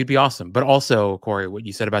he'd be awesome. But also, Corey, what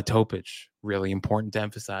you said about Topic, really important to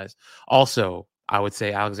emphasize. Also, I would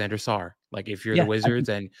say Alexander Sarr. Like if you're the Wizards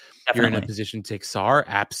and you're in a position to take Sarr,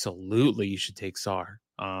 absolutely you should take Sarr.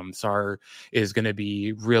 Sarr is going to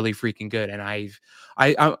be really freaking good. And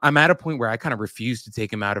I'm at a point where I kind of refuse to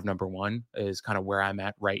take him out of number 1 is kind of where I'm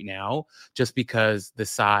at right now, just because the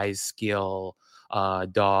size, skill,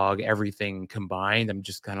 dog, everything combined. I'm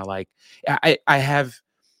just kind of like, I have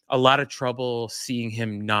a lot of trouble seeing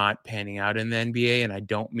him not panning out in the NBA. And I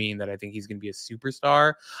don't mean that I think he's going to be a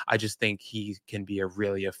superstar. I just think he can be a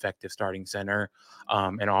really effective starting center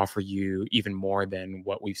and offer you even more than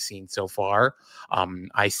what we've seen so far.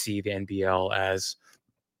 I see the NBL as,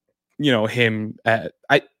 him.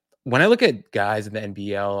 When I look at guys in the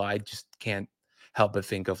NBL, I just can't help but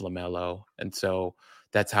think of LaMelo. And so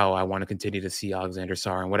that's how I want to continue to see Alexander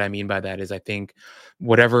Sarr. And what I mean by that is I think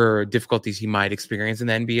whatever difficulties he might experience in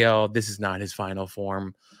the NBL, this is not his final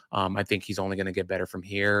form. I think he's only going to get better from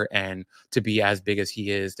here. And to be as big as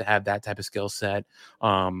he is, to have that type of skill set,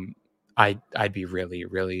 I'd be really,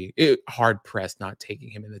 really hard pressed not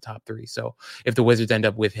taking him in the top 3. So if the Wizards end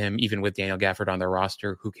up with him, even with Daniel Gafford on their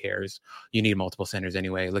roster, who cares? You need multiple centers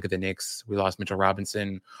anyway. Look at the Knicks. We lost Mitchell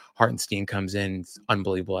Robinson. Hartenstein comes in. It's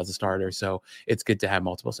unbelievable as a starter. So it's good to have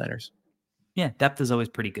multiple centers. Yeah, depth is always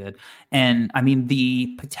pretty good. And I mean,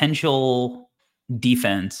 the potential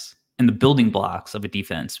defense and the building blocks of a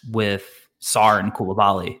defense with Sarr and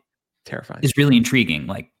Coulibaly terrifying is really intriguing.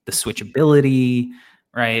 Like the switchability,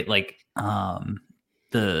 right? Like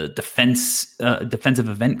the defensive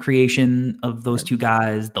event creation of those 2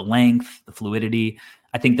 guys, the length, the fluidity.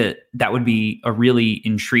 I think that would be a really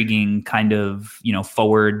intriguing kind of,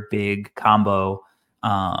 forward big combo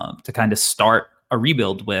to kind of start a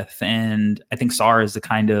rebuild with. And I think Sarr is the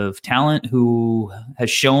kind of talent who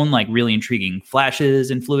has shown like really intriguing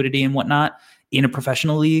flashes and fluidity and whatnot in a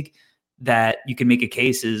professional league that you can make a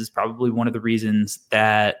case is probably one of the reasons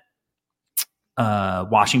that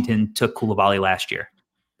Washington took Coulibaly last year.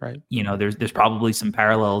 Right. There's probably some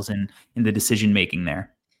parallels in the decision making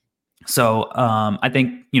there. So I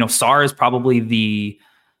think, Sarr is probably he's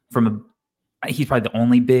probably the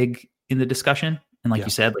only big in the discussion. And like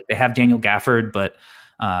you said, like they have Daniel Gafford, but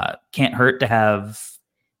can't hurt to have,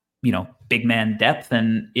 big man depth.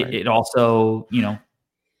 And it also,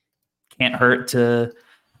 can't hurt to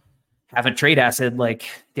have a trade asset like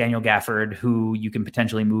Daniel Gafford, who you can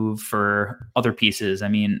potentially move for other pieces. I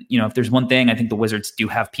mean, if there's one thing, I think the Wizards do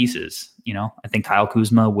have pieces. I think Kyle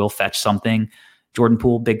Kuzma will fetch something. Jordan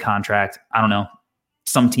Poole, big contract. I don't know.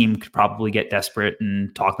 Some team could probably get desperate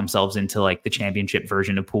and talk themselves into like the championship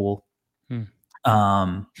version of Poole.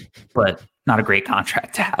 But not a great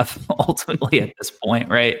contract to have ultimately at this point,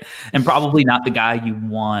 right? And probably not the guy you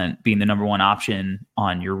want being the number 1 option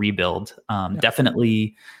on your rebuild.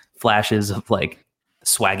 Definitely flashes of like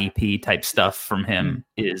swaggy P type stuff from him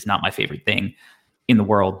is not my favorite thing in the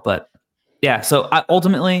world, but Yeah. So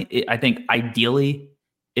ultimately, I think ideally,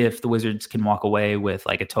 if the Wizards can walk away with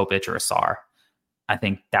like a Topic or a Sar, I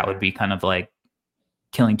think that would be kind of like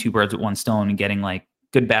killing two birds with one stone and getting like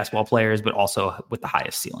good basketball players, but also with the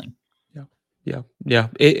highest ceiling. Yeah.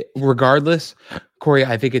 Regardless, Corey,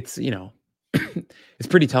 I think it's, it's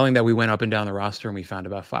pretty telling that we went up and down the roster and we found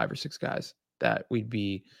about 5 or 6 guys that we'd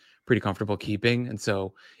be pretty comfortable keeping. And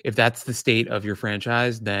so if that's the state of your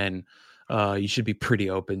franchise, then you should be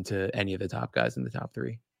pretty open to any of the top guys in the top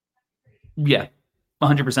 3. Yeah,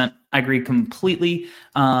 100%. I agree completely.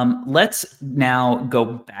 Let's now go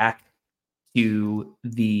back to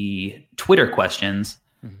the Twitter questions.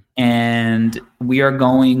 And we are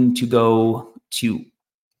going to go to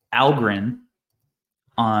Algren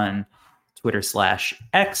on Twitter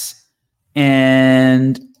 /X.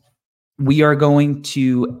 And we are going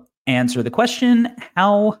to answer the question,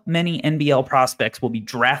 how many NBL prospects will be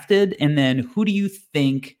drafted? And then who do you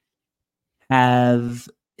think have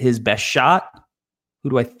his best shot? Who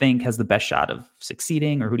do I think has the best shot of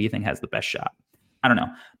succeeding? Or who do you think has the best shot? I don't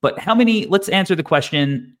know. But let's answer the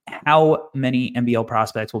question, how many NBL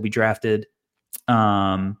prospects will be drafted?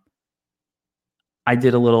 I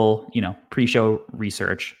did a little, pre-show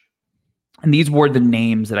research. And these were the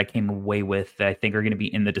names that I came away with that I think are going to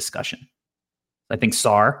be in the discussion. I think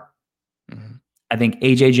Sar. Mm-hmm. I think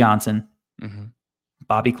AJ Johnson. Mm-hmm.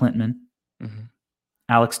 Bobby Klintman. Mm-hmm.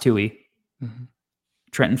 Alex Toohey. Mm-hmm.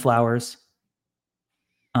 Trenton Flowers.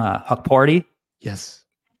 Huck Party. Yes.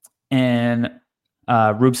 And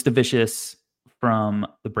Rubes Stavicius from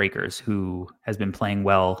the Breakers, who has been playing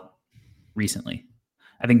well recently.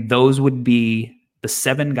 I think those would be the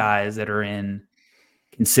 7 guys that are in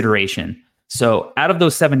consideration. So out of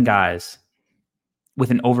those 7 guys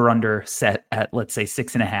with an over-under set at, let's say,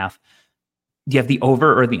 6.5, do you have the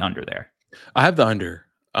over or the under there? I have the under.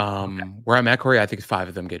 Where I'm at, Corey, I think 5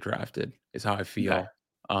 of them get drafted is how I feel. Okay.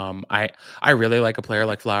 I really like a player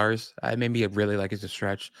like Flowers. Maybe really like is a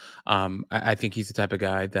stretch. I think he's the type of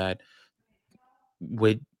guy that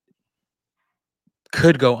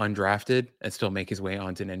could go undrafted and still make his way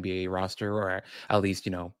onto an NBA roster, or at least,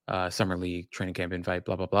 summer league, training camp invite,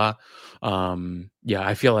 blah, blah, blah.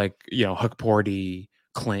 I feel like, Huck Porty,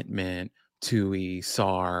 Klintman, Toohey,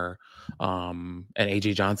 Sar, and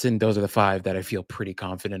AJ Johnson, those are the 5 that I feel pretty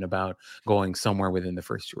confident about going somewhere within the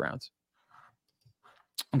first 2 rounds.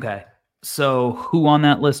 Okay. So who on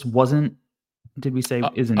that list did we say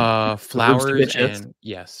isn't? Flowers and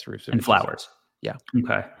yes. And Flowers. Yeah.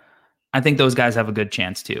 Okay. I think those guys have a good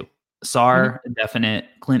chance too. Sar, definite.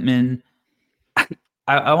 Klintman.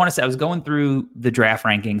 I want to say I was going through the draft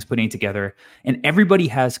rankings, putting it together, and everybody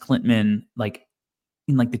has Klintman like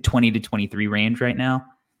in like the 20 to 23 range right now.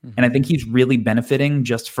 Mm-hmm. And I think he's really benefiting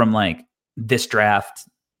just from like this draft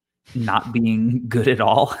not being good at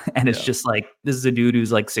all. And it's just like, this is a dude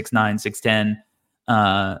who's like 6'9",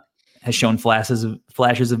 6'10", has shown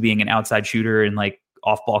flashes of being an outside shooter and like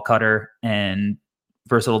off-ball cutter and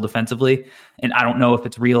versatile defensively. And I don't know if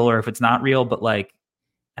it's real or if it's not real, but like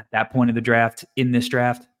at that point of the draft, in this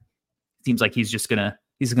draft, it seems like he's gonna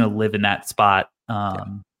live in that spot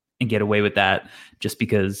and get away with that just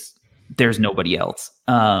because there's nobody else.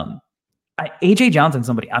 AJ Johnson,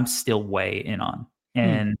 somebody I'm still way in on.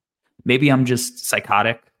 And maybe I'm just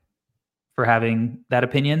psychotic for having that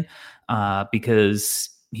opinion because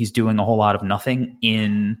he's doing a whole lot of nothing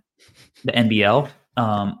in the NBL.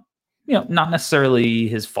 Not necessarily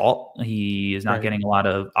his fault. He is not getting a lot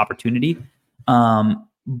of opportunity.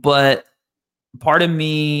 But part of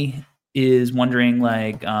me is wondering,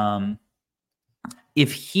 like,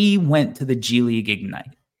 if he went to the G League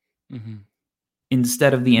Ignite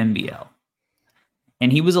instead of the NBL,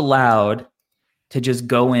 and he was allowed to just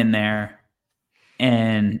go in there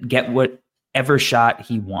and get whatever shot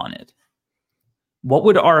he wanted, what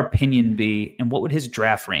would our opinion be, and what would his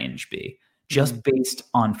draft range be, just based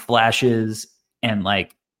on flashes and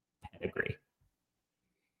like pedigree?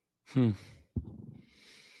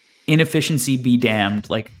 Inefficiency be damned.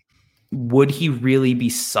 Like, would he really be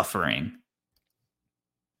suffering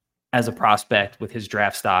as a prospect with his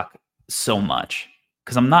draft stock so much?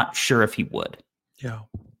 Because I'm not sure if he would. Yeah.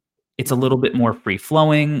 It's a little bit more free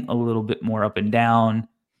flowing, a little bit more up and down.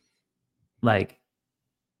 Like,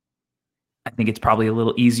 I think it's probably a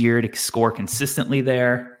little easier to score consistently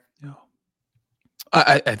there. Yeah.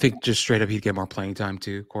 I think just straight up he'd get more playing time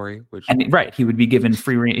too, Corey. He would be given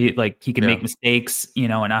free, like he can make mistakes, and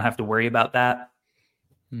not have to worry about that.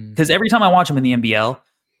 Because every time I watch him in the NBL,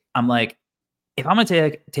 I'm like, if I'm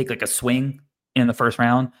gonna take like a swing in the first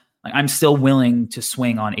round, like I'm still willing to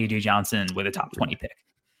swing on AJ Johnson with a top 20 pick.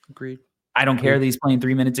 Agreed. I don't care that he's playing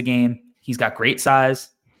 3 minutes a game. He's got great size.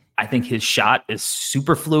 I think his shot is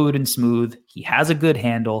super fluid and smooth. He has a good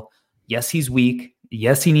handle. Yes, he's weak.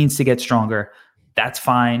 Yes, he needs to get stronger. That's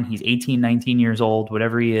fine. He's 18, 19 years old,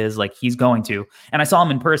 whatever he is, like he's going to. And I saw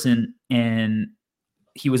him in person, and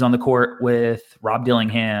he was on the court with Rob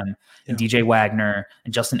Dillingham and DJ Wagner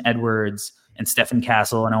and Justin Edwards and Stephen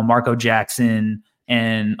Castle and Marco Jackson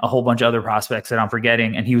and a whole bunch of other prospects that I'm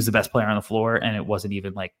forgetting. And he was the best player on the floor. And it wasn't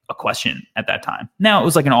even like a question at that time. Now it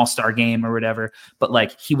was like an all-star game or whatever, but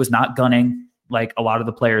like he was not gunning like a lot of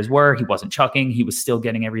the players were. He wasn't chucking. He was still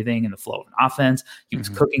getting everything in the flow of an offense. He was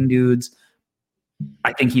cooking dudes.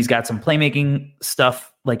 I think he's got some playmaking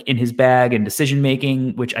stuff like in his bag and decision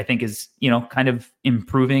making, which I think is, kind of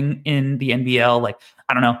improving in the NBL. Like,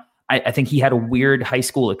 I don't know. I think he had a weird high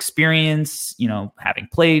school experience, having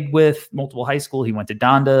played with multiple high school. He went to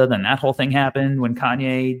Donda. Then that whole thing happened when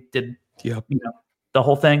Kanye did, the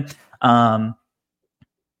whole thing. So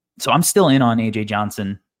I'm still in on AJ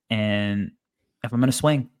Johnson. And if I'm going to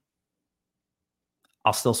swing,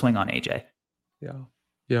 I'll still swing on AJ.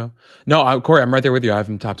 Yeah. No, Corey, I'm right there with you. I have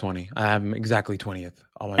him top 20. I have him exactly 20th.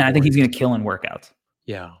 And I think he's going to kill in workouts.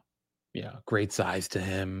 Yeah. Great size to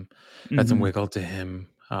him. Got some wiggle to him.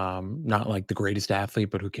 Not like the greatest athlete,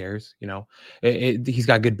 but who cares? He's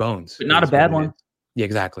got good bones. But not a bad one. Yeah,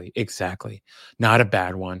 exactly. Not a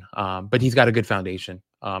bad one. But he's got a good foundation.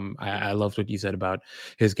 I loved what you said about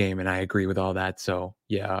his game, and I agree with all that. So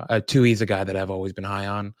yeah, Tui's a guy that I've always been high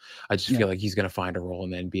on. I just feel like he's going to find a role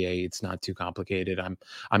in the NBA. It's not too complicated.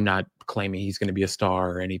 I'm not claiming he's going to be a star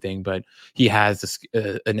or anything, but he has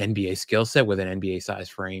an NBA skill set with an NBA size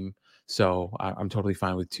frame. So I'm totally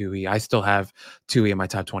fine with Tui. I still have Tui in my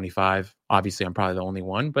top 25. Obviously, I'm probably the only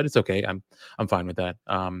one, but it's okay. I'm fine with that.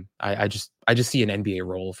 I just see an NBA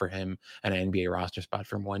role for him and an NBA roster spot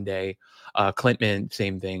from one day. Clintman,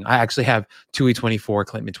 same thing. I actually have Tui 24,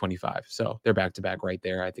 Clintman 25. So they're back to back right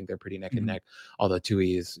there. I think they're pretty neck and neck, although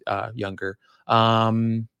Tui is younger.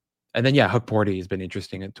 And then, Hook Porty has been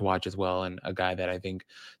interesting to watch as well, and a guy that I think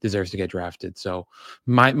deserves to get drafted. So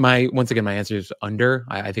my once again, my answer is under.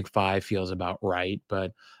 I think 5 feels about right,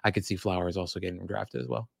 but I could see Flowers also getting drafted as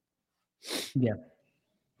well. Yeah,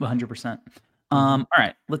 100%. All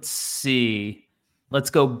right, let's see. Let's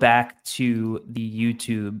go back to the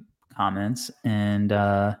YouTube comments, and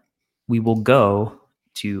we will go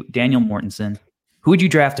to Daniel Mortensen. Who would you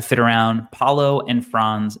draft to fit around Paulo and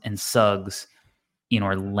Franz and Suggs in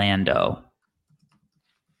Orlando?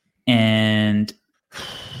 And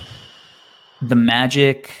the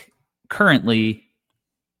Magic currently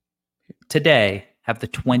today have the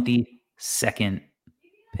 22nd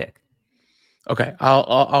pick. Okay,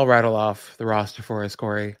 I'll rattle off the roster for us,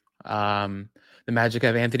 Corey. The Magic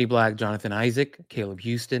have Anthony Black, Jonathan Isaac, Caleb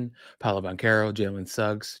Houston, Paolo Banchero, Jalen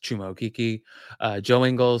Suggs, Chuma Okeke, Joe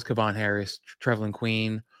Ingles, Kevon Harris, Trevlin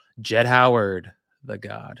Queen, Jett Howard, the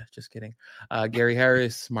God, just kidding. Gary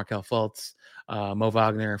Harris, Markelle Fultz, Mo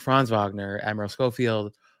Wagner, Franz Wagner, Admiral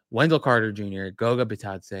Schofield, Wendell Carter Jr., Goga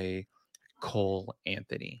Bitadze, Cole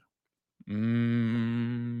Anthony.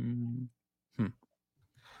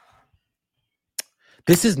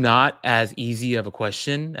 This is not as easy of a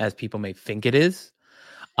question as people may think it is.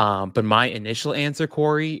 But my initial answer,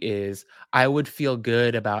 Corey, is I would feel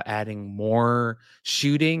good about adding more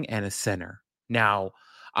shooting and a center. Now,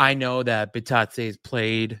 I know that Bitadze has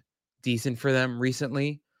played decent for them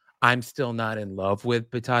recently. I'm still not in love with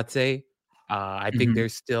Bitadze. I think I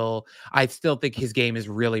still think his game is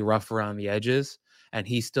really rough around the edges, and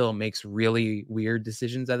he still makes really weird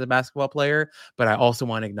decisions as a basketball player. But I also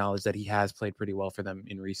want to acknowledge that he has played pretty well for them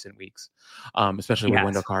in recent weeks, especially with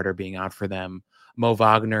Wendell Carter being out for them. Mo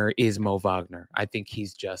Wagner is Mo Wagner. I think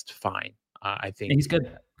he's just fine. I think he's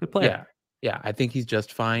good player. Yeah, I think he's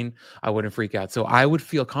just fine. I wouldn't freak out. So I would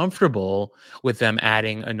feel comfortable with them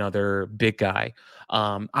adding another big guy.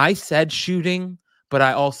 I said shooting, but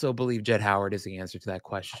I also believe Jett Howard is the answer to that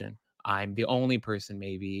question. I'm the only person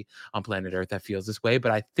maybe on planet Earth that feels this way,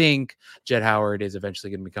 but I think Jett Howard is eventually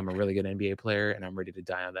going to become a really good NBA player, and I'm ready to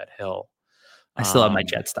die on that hill. I still have my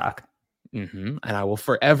Jet stock. And I will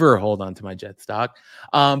forever hold on to my Jet stock.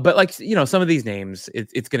 But like, some of these names,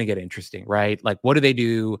 it's going to get interesting, right? Like, what do they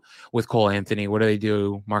do with Cole Anthony? What do they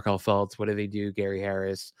do, Markelle Fultz? What do they do, Gary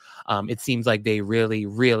Harris? It seems like they really,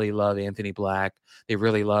 really love Anthony Black. They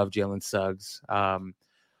really love Jalen Suggs.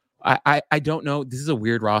 I don't know. This is a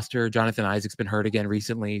weird roster. Jonathan Isaac's been hurt again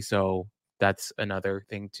recently, so that's another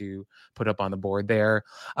thing to put up on the board there.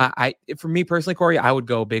 For me personally, Corey, I would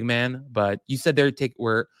go big man, but you said they're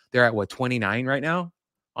at what, 29 right now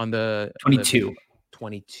on the 22.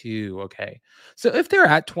 22. Okay. So if they're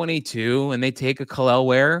at 22 and they take a Khalil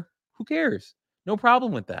Ware, who cares? No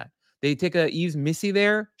problem with that. They take a Yves Missy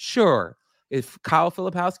there, sure. If Kyle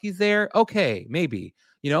Filipowski's there, okay, maybe.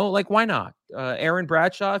 Like why not? Aaron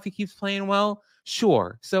Bradshaw, if he keeps playing well,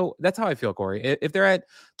 sure. So that's how I feel, Corey. If they're at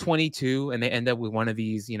 22 and they end up with one of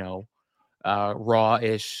these,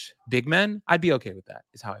 raw-ish big men, I'd be okay with that.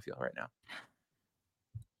 Is how I feel right now.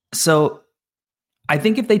 So I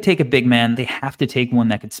think if they take a big man, they have to take one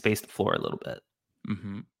that could space the floor a little bit.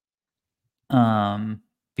 Mm-hmm.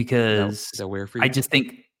 Because is that weird for you? I just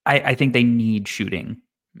think I think they need shooting,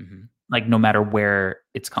 like no matter where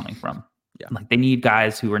it's coming from. Yeah. Like they need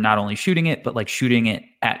guys who are not only shooting it, but like shooting it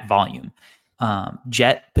at volume.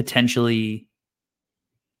 Jet potentially,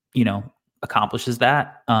 accomplishes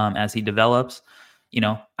that as he develops.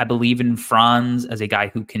 I believe in Franz as a guy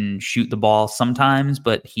who can shoot the ball sometimes,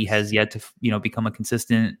 but he has yet to, become a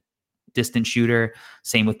consistent distant shooter.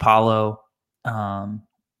 Same with Paulo.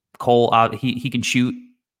 Cole, he can shoot,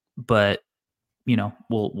 but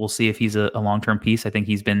we'll see if he's a long-term piece. I think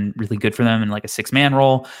he's been really good for them in like a 6-man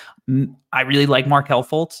role. I really like Markelle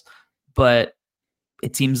Fultz, but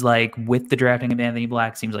it seems like with the drafting of Anthony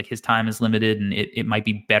Black, seems like his time is limited, and it might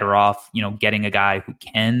be better off, getting a guy who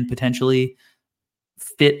can potentially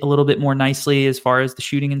fit a little bit more nicely as far as the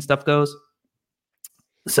shooting and stuff goes.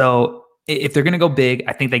 So if they're going to go big,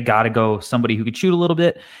 I think they got to go somebody who could shoot a little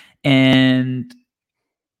bit, and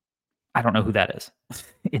I don't know who that is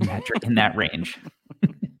in that range.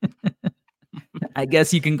 I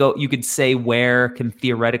guess you could say Ware can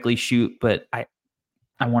theoretically shoot, but I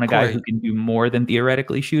want a guy who can do more than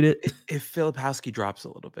theoretically shoot it. If Filipowski drops a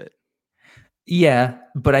little bit. Yeah,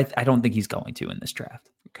 but I don't think he's going to in this draft.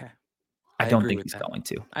 Okay. I don't think he's going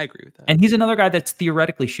to. I agree with that. And he's another guy that's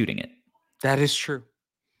theoretically shooting it. That is true.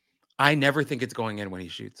 I never think it's going in when he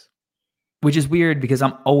shoots. Which is weird because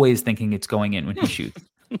I'm always thinking it's going in when he shoots.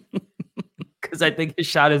 Because I think his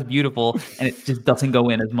shot is beautiful and it just doesn't go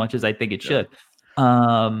in as much as I think it should.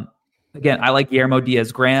 Again, I like Guillermo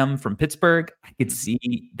Diaz-Graham from Pittsburgh. I could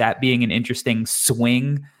see that being an interesting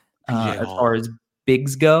swing as far as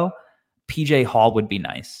bigs go. PJ Hall would be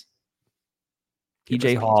nice.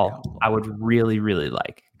 PJ Hall, I would really, really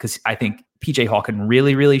like, because I think PJ Hall can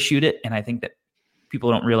really, really shoot it. And I think that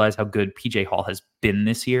people don't realize how good PJ Hall has been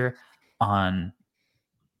this year on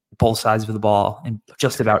both sides of the ball in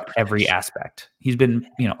just about every aspect. He's been,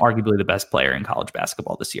 arguably the best player in college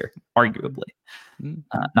basketball this year, arguably.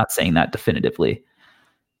 Not saying that definitively,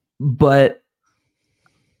 but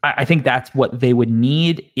I think that's what they would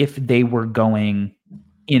need if they were going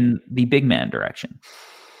in the big man direction.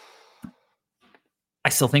 I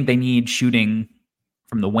still think they need shooting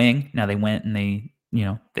from the wing. Now they went and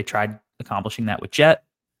they tried accomplishing that with Jet.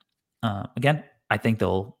 Again, I think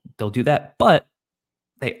they'll do that, but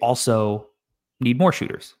they also need more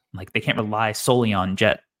shooters. Like they can't rely solely on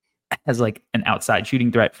Jet as like an outside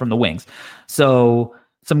shooting threat from the wings. So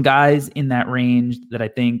some guys in that range that I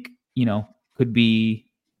think, could be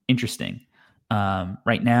interesting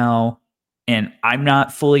right now. And I'm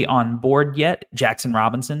not fully on board yet. Jackson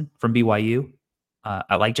Robinson from BYU.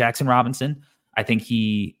 I like Jackson Robinson. I think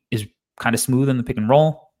he is kind of smooth in the pick and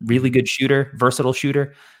roll, really good shooter, versatile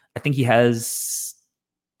shooter. I think he has,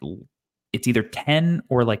 it's either 10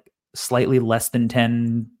 or like slightly less than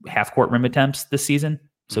 10 half-court rim attempts this season.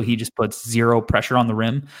 So he just puts zero pressure on the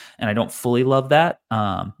rim, and I don't fully love that.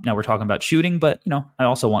 Now we're talking about shooting, but I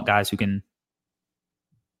also want guys who can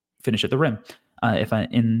finish at the rim. If I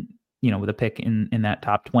with a pick in that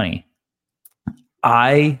top 20,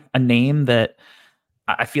 a name that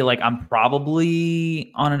I feel like I'm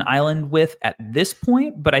probably on an island with at this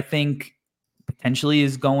point, but I think potentially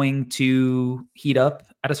is going to heat up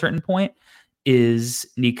at a certain point is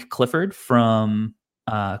Nick Clifford from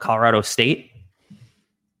Colorado State.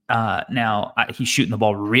 Now he's shooting the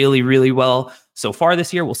ball really, really well so far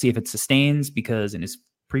this year. We'll see if it sustains, because in his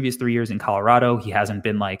previous 3 years in Colorado, he hasn't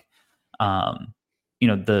been like, a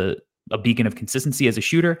beacon of consistency as a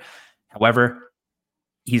shooter. However,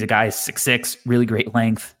 he's a guy 6'6", really great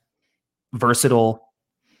length, versatile,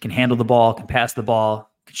 can handle the ball, can pass the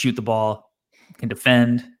ball, can shoot the ball, can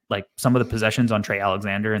defend. Like some of the possessions on Trey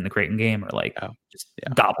Alexander in the Creighton game are like,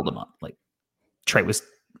 gobbled them up. Like Trey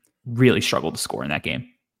really struggled to score in that game.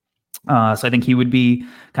 So I think he would be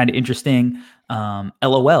kind of interesting.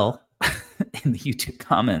 LOL in the YouTube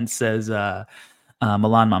comments says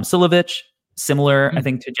Milan Momcilovic, similar, I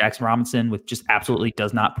think, to Jackson Robinson, with just absolutely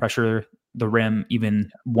does not pressure the rim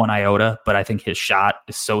even one iota, but I think his shot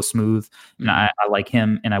is so smooth, and I like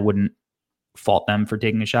him, and I wouldn't fault them for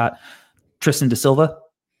taking a shot. Tristan Da Silva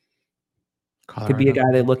could be a guy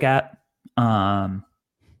they look at for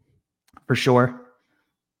sure.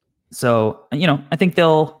 So, I think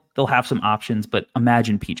they'll they'll have some options, but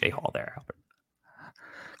imagine PJ Hall there, Albert.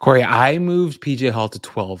 Corey, I moved PJ Hall to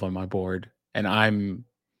 12 on my board, and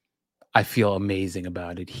I feel amazing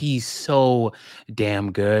about it. He's so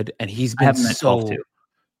damn good, and he's been so.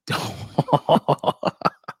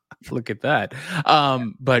 Look at that.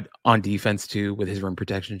 But on defense too, with his rim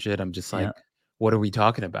protection shit, I'm just like, what are we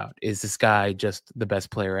talking about? Is this guy just the best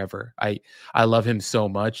player ever? I love him so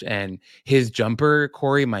much, and his jumper,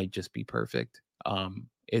 Corey, might just be perfect.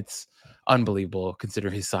 It's unbelievable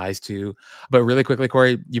considering his size too. But really quickly,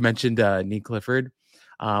 Corey, you mentioned Nick Clifford.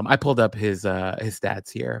 I pulled up his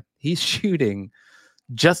stats here. He's shooting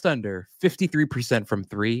just under 53% from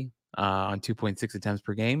three on 2.6 attempts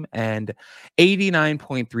per game and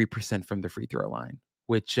 89.3% from the free throw line,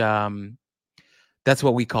 which that's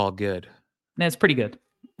what we call good. That's pretty good.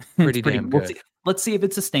 Pretty damn good. Let's see if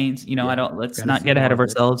it sustains. Let's not get ahead of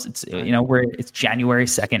ourselves. It's it's January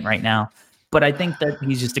 2nd right now. But I think that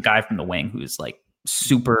he's just a guy from the wing who's like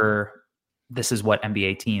super. This is what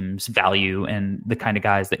NBA teams value and the kind of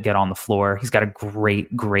guys that get on the floor. He's got a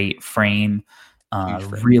great frame,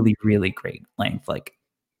 really, really great length, like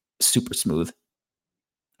super smooth.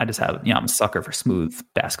 I just have, I'm a sucker for smooth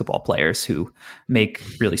basketball players who make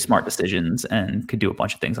really smart decisions and could do a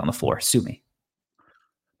bunch of things on the floor. Sue me.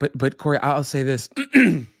 But Corey, I'll say this.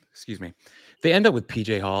 Excuse me. They end up with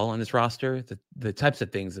PJ Hall on this roster. The types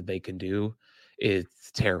of things that they can do is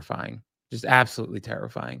terrifying. Just absolutely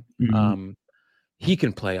terrifying. Mm-hmm. He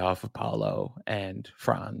can play off of Paolo and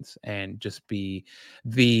Franz and just be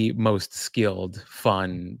the most skilled,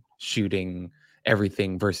 fun, shooting,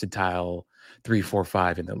 everything versatile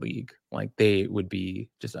 3-4-5 in the league. Like, they would be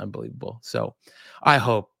just unbelievable. So I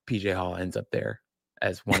hope PJ Hall ends up there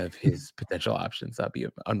as one of his potential options. That'd be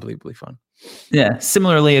unbelievably fun. Yeah.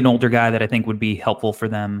 Similarly, an older guy that I think would be helpful for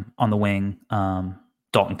them on the wing,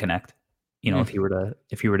 Dalton Connect. If he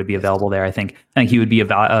were to be available there, I think he would be a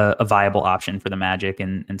viable option for the Magic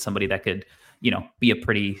and somebody that could, be a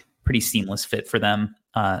pretty seamless fit for them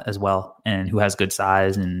as well, and who has good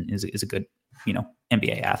size and is a good,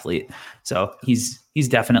 NBA athlete. So he's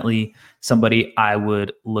definitely somebody I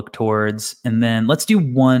would look towards. And then let's do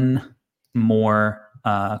one more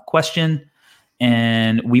question,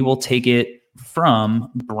 and we will take it from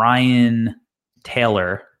Brian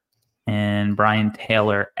Taylor. And Brian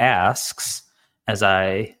Taylor asks, as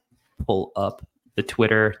I pull up the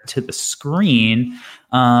Twitter to the screen,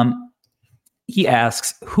 he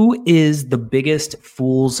asks, who is the biggest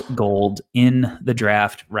fool's gold in the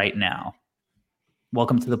draft right now?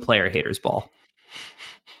 Welcome to the Player Haters Ball.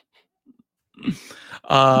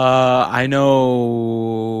 I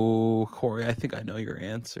know, Corey, I think I know your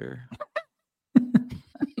answer.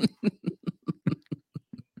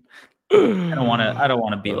 I don't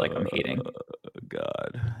want to be like I'm hating.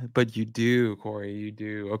 God, but you do, Corey. You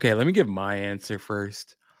do. Okay, let me give my answer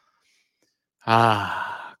first. God,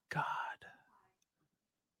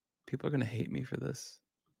 people are gonna hate me for this.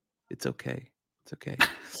 It's okay. It's okay.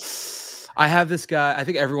 I have this guy. I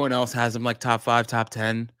think everyone else has him like top 5, top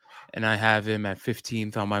 10, and I have him at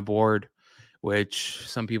 15th on my board, which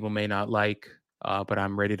some people may not like, but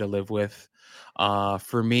I'm ready to live with.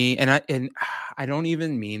 For me, and I don't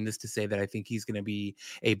even mean this to say that I think he's going to be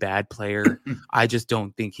a bad player. I just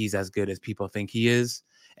don't think he's as good as people think he is,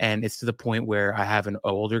 and it's to the point where I have an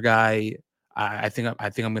older guy. I think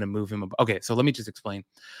I'm going to move him. Okay, so let me just explain.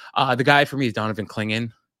 The guy for me is Donovan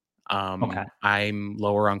Clingan. Okay. I'm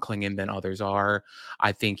lower on Clingan than others are.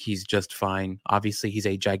 I think he's just fine. Obviously, he's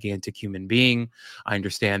a gigantic human being. I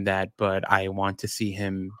understand that, but I want to see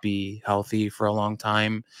him be healthy for a long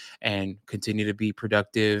time and continue to be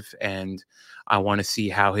productive. And I want to see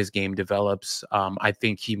how his game develops. I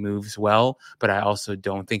think he moves well, but I also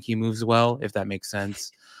don't think he moves well, if that makes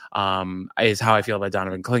sense. Is how I feel about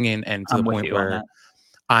Donovan Clingan, and to the point where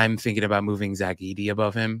I'm thinking about moving Zach Edey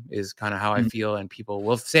above him is kind of how I feel. And people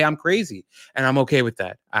will say I'm crazy, and I'm okay with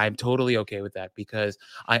that. I'm totally okay with that because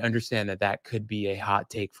I understand that could be a hot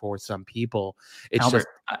take for some people. It's Albert,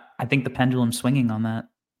 I think the pendulum's swinging on that.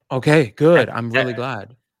 Okay, good. I'm really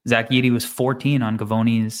glad. Zach Edey was 14 on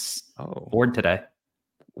Gavoni's board today.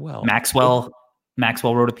 Well, Maxwell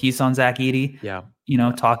wrote a piece on Zach Edey. Yeah.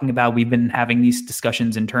 Talking about, we've been having these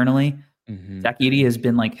discussions internally. Mm-hmm. Zach Edey has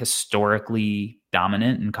been like historically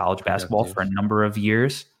dominant in college basketball for a number of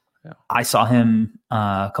years. Yeah. I saw him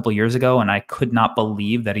a couple of years ago, and I could not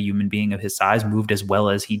believe that a human being of his size moved as well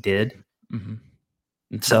as he did. Mm-hmm.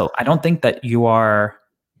 Mm-hmm. So I don't think that you are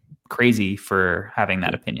crazy for having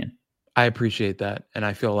that opinion. I appreciate that, and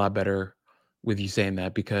I feel a lot better with you saying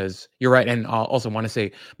that because you're right. And I also want to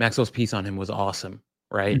say Maxwell's piece on him was awesome.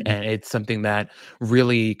 right? Mhm. And it's something that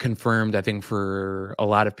really confirmed, I think, for a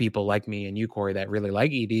lot of people like me and you, Corey, that really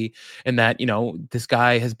like Edie, and that, this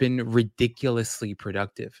guy has been ridiculously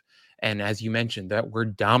productive. And as you mentioned, that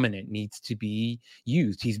word dominant needs to be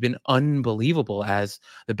used. He's been unbelievable as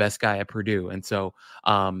the best guy at Purdue. And so,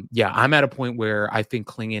 yeah, I'm at a point where I think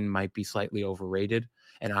Klingon might be slightly overrated,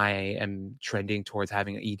 and I am trending towards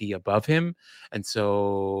having Edie above him. And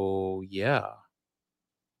so, yeah,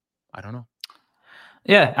 I don't know.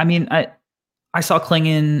 Yeah, I mean, I saw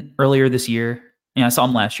Klingon earlier this year. I saw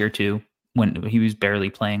him last year too, when he was barely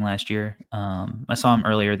playing last year. I saw him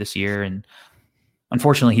earlier this year, and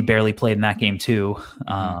unfortunately, he barely played in that game too.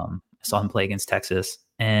 I saw him play against Texas,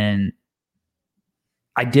 and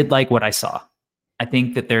I did like what I saw. I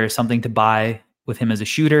think that there's something to buy with him as a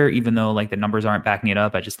shooter, even though like the numbers aren't backing it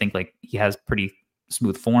up. I just think like he has pretty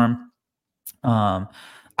smooth form.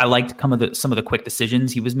 I liked some of the quick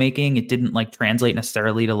decisions he was making. It didn't like translate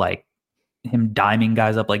necessarily to like him diming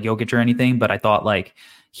guys up like Jokic or anything, but I thought like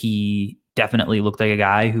he definitely looked like a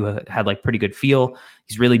guy who had like pretty good feel.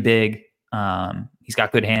 He's really big. He's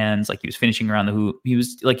got good hands. Like he was finishing around the hoop.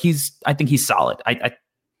 I think he's solid.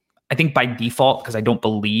 I think by default, because I don't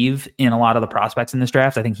believe in a lot of the prospects in this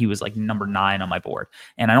draft, I think he was like number 9 on my board,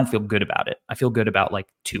 and I don't feel good about it. I feel good about like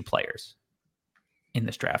 2 players in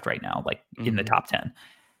this draft right now, like in the top 10.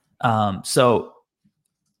 So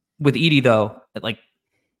with Edie though, like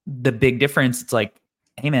the big difference, it's like,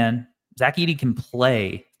 hey man, Zach Edey can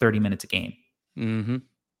play 30 minutes a game.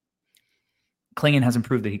 Klingon hasn't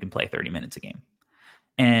proved that he can play 30 minutes a game.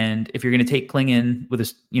 And if you're going to take Klingon with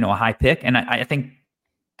a high pick, and I think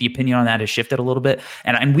the opinion on that has shifted a little bit.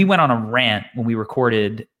 And we went on a rant when we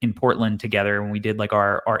recorded in Portland together, when we did like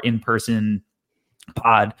our in-person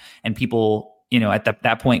pod, and people, at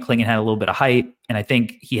that point, Klingon had a little bit of height. And I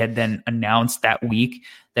think he had then announced that week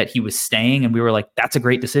that he was staying. And we were like, that's a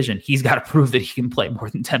great decision. He's got to prove that he can play more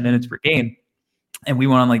than 10 minutes per game. And we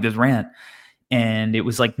went on like this rant, and it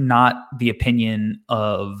was like not the opinion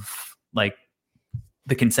of like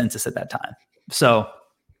the consensus at that time. So,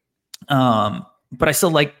 but I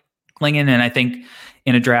still like Klingon, and I think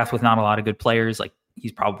in a draft with not a lot of good players, like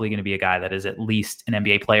he's probably going to be a guy that is at least an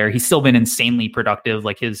NBA player. He's still been insanely productive.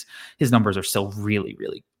 Like his numbers are still really,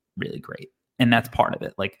 really, really great. And that's part of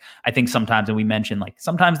it. Like I think sometimes, and we mentioned like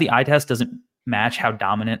sometimes the eye test doesn't match how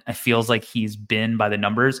dominant it feels like he's been by the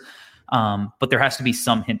numbers. But there has to be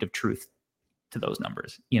some hint of truth to those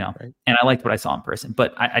numbers, right. And I liked what I saw in person,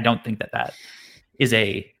 but I don't think that is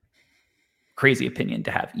a crazy opinion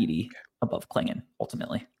to have Edie above Klingon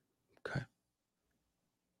ultimately. Okay.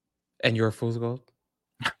 And your fool's gold?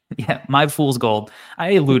 Yeah, my fool's gold.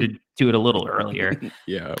 I alluded to it a little earlier.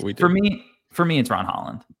 Yeah, we did. For me, it's Ron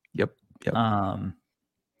Holland. Yep.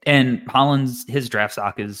 And Holland's his draft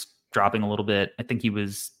stock is dropping a little bit. I think he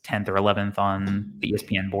was 10th or 11th on the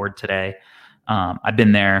ESPN board today. I've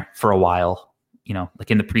been there for a while.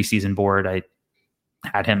 Like in the preseason board, I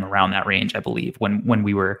had him around that range, I believe, when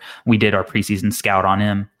we did our preseason scout on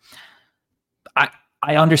him.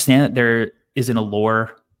 I understand that there is an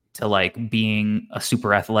allure to like being a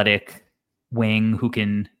super athletic wing who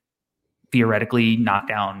can theoretically knock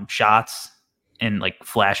down shots and like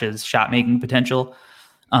flashes shot making potential.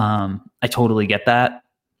 I totally get that.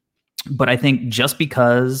 But I think just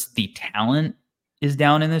because the talent is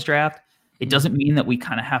down in this draft, it doesn't mean that we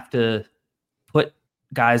kind of have to put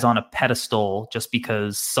guys on a pedestal just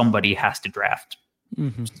because somebody has to draft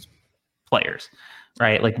players,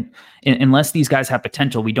 right? Like unless these guys have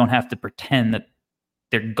potential, we don't have to pretend that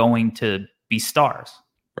they're going to be stars.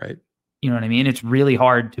 Right. You know what I mean? It's really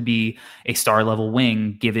hard to be a star level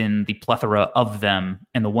wing given the plethora of them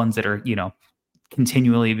and the ones that are,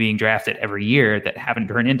 continually being drafted every year that haven't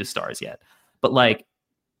turned into stars yet. But like,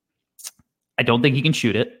 I don't think he can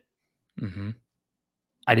shoot it.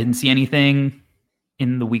 I didn't see anything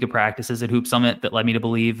in the week of practices at Hoop Summit that led me to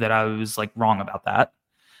believe that I was like wrong about that.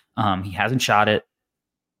 He hasn't shot it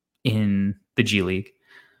in the G League.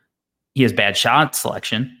 He has bad shot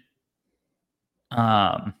selection.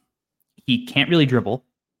 He can't really dribble.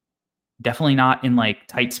 Definitely not in like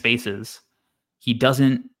tight spaces. He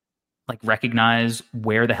doesn't like recognize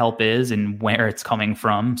where the help is and where it's coming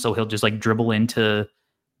from. So he'll just like dribble into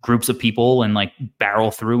groups of people and like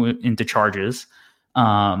barrel through into charges.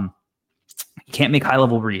 He can't make high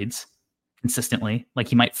level reads consistently. Like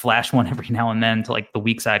he might flash one every now and then to like the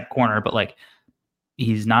weak side corner, but like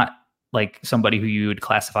he's not like somebody who you would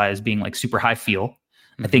classify as being like super high feel.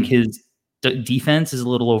 I think his defense is a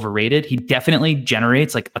little overrated. He definitely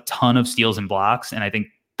generates like a ton of steals and blocks, and I think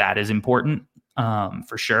that is important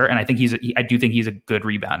for sure. And I think I do think he's a good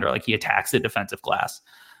rebounder. Like he attacks the defensive glass.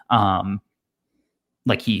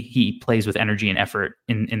 like he plays with energy and effort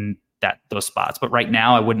in those spots. But right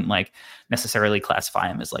now, I wouldn't like necessarily classify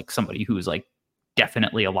him as like somebody who's like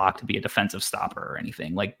definitely a lock to be a defensive stopper or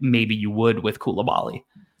anything. Like maybe you would with Koulibaly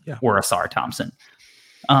or Asar Thompson.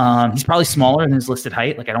 He's probably smaller than his listed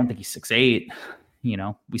height. Like I don't think he's 6'8". You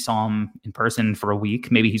know, we saw him in person for a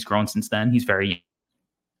week. Maybe he's grown since then. He's very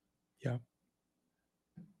young.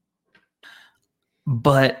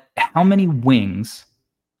 But how many wings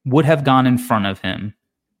would have gone in front of him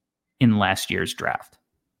in last year's draft?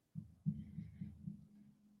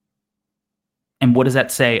 And what does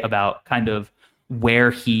that say about kind of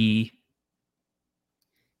where his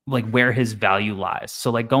value lies?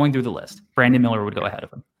 So like going through the list, Brandon Miller would go ahead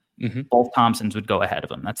of him. Mm-hmm. Both Thompsons would go ahead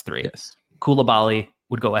of him. That's 3. Yes. Koulibaly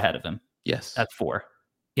would go ahead of him. Yes. That's 4.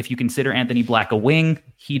 If you consider Anthony Black a wing,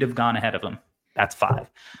 he'd have gone ahead of him. That's 5.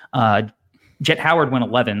 Jet Howard went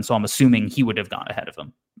 11, so I'm assuming he would have gone ahead of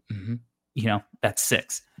him. Mm-hmm. You know, that's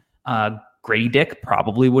 6. Grady Dick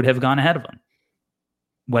probably would have gone ahead of him.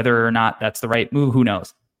 Whether or not that's the right move, who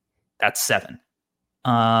knows? That's 7.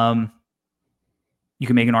 You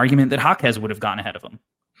can make an argument that Jaquez would have gone ahead of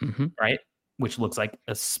him, right? Which looks like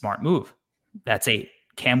a smart move. That's 8.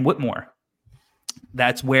 Cam Whitmore.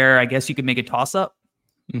 That's where I guess you could make a toss-up,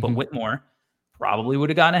 but Whitmore probably would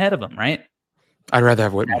have gone ahead of him, right? I'd rather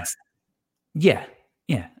have Whitmore. Yeah.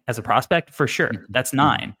 As a prospect, for sure. That's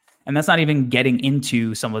 9. And that's not even getting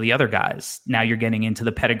into some of the other guys. Now you're getting into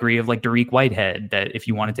the pedigree of like Dariq Whitehead, that if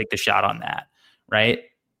you want to take the shot on that, right?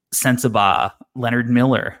 Sensabaugh, Leonard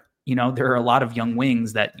Miller. You know, there are a lot of young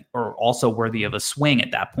wings that are also worthy of a swing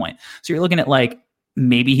at that point. So you're looking at like,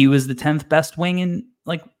 maybe he was the 10th best wing in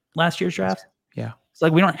like last year's draft. Yeah. It's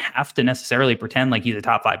like, we don't have to necessarily pretend like he's a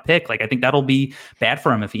top 5 pick. Like, I think that'll be bad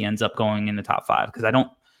for him if he ends up going in the top 5, because I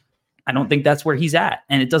don't think that's where he's at.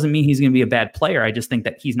 And it doesn't mean he's going to be a bad player. I just think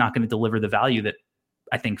that he's not going to deliver the value that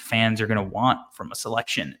I think fans are going to want from a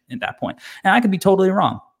selection at that point. And I could be totally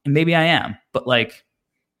wrong. And maybe I am, but like,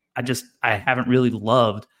 I haven't really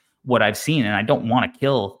loved what I've seen. And I don't want to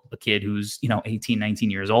kill a kid who's, 18, 19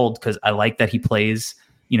 years old, because I like that he plays,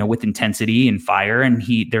 with intensity and fire. And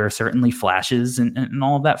there are certainly flashes and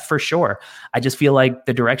all of that for sure. I just feel like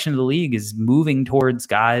the direction of the league is moving towards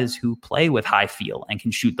guys who play with high feel and can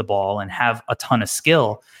shoot the ball and have a ton of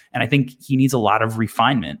skill. And I think he needs a lot of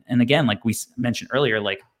refinement. And again, like we mentioned earlier,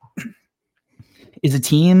 like is a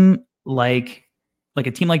team like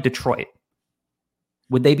Detroit,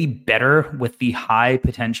 would they be better with the high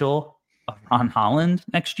potential of Ron Holland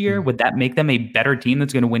next year? Would that make them a better team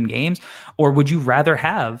that's going to win games? Or would you rather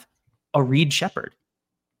have a Reed Shepherd?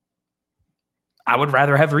 I would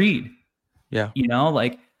rather have Reed. Yeah.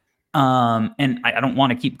 And I don't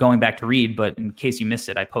want to keep going back to Reed, but in case you missed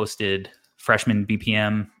it, I posted freshman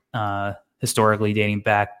BPM historically dating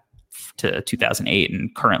back to 2008.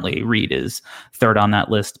 And currently Reed is 3rd on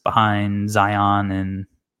that list behind Zion, and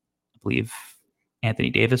I believe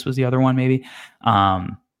Anthony Davis was the other one, maybe.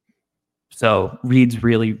 So Reed's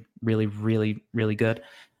really, really, really, really good.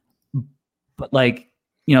 But like,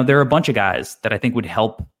 there are a bunch of guys that I think would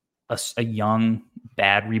help a young,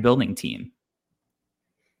 bad rebuilding team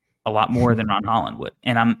a lot more than Ron Holland would.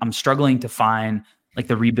 And I'm struggling to find like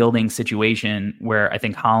the rebuilding situation where I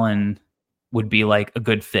think Holland would be like a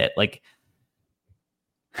good fit. Like,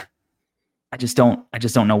 I just don't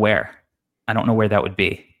know where. I don't know where that would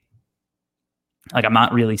be. Like, I'm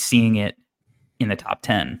not really seeing it in the top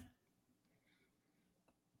 10.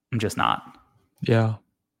 I'm just not. Yeah.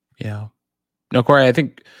 No, Corey, I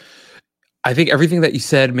think everything that you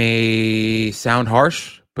said may sound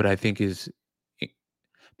harsh, but I think is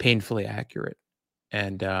painfully accurate.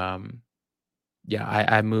 And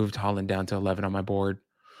I moved Holland down to 11 on my board.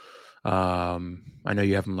 I know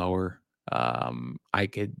you have him lower. I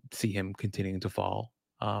could see him continuing to fall.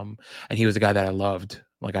 And he was a guy that I loved.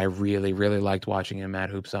 Like, I really, really liked watching him at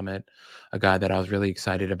Hoop Summit, a guy that I was really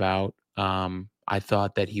excited about. I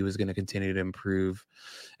thought that he was going to continue to improve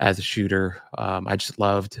as a shooter. I just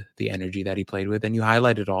loved the energy that he played with, and you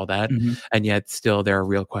highlighted all that. And yet still there are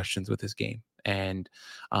real questions with his game. And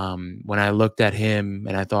when I looked at him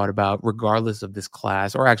and I thought about, regardless of this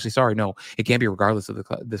class, or actually, sorry, no, it can't be regardless of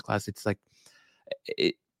this class. It's like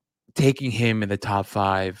taking him in the top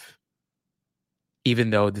 5, even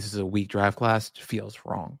though this is a weak draft class, feels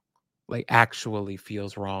wrong. Like, actually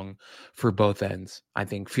feels wrong for both ends. I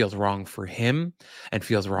think feels wrong for him and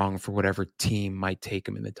feels wrong for whatever team might take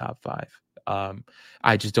him in the top 5.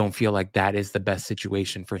 I just don't feel like that is the best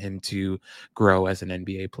situation for him to grow as an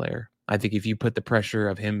NBA player. I think if you put the pressure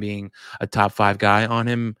of him being a top 5 guy on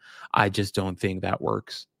him, I just don't think that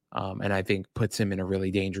works. And I think puts him in a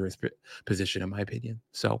really dangerous position, in my opinion.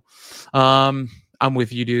 So I'm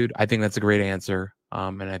with you, dude. I think that's a great answer.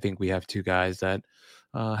 And I think we have two guys that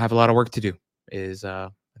have a lot of work to do. Is I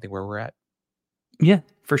think where we're at. Yeah,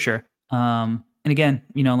 for sure. And again,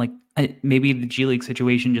 like maybe the G League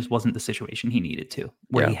situation just wasn't the situation he needed to,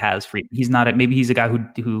 where he has free. He's not. Maybe he's a guy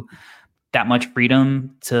who that much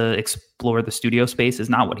freedom to explore the studio space is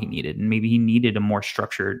not what he needed, and maybe he needed a more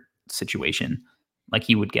structured situation like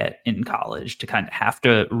he would get in college to kind of have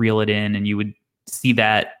to reel it in, and you would see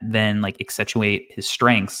that then like accentuate his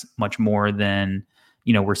strengths much more than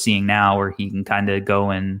we're seeing now, where he can kind of go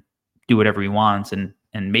and do whatever he wants and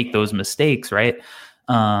make those mistakes, right?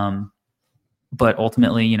 But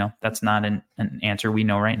ultimately, that's not an answer we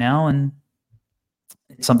know right now, and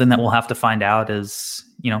it's something that we'll have to find out as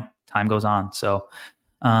time goes on. So,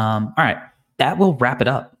 all right, that will wrap it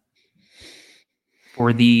up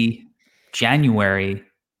for the January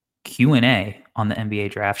Q&A on the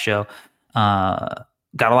NBA Draft Show.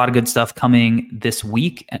 Got a lot of good stuff coming this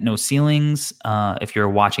week at No Ceilings. If you're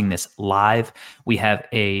watching this live, we have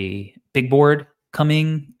a big board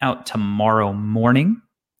coming out tomorrow morning.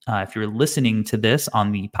 If you're listening to this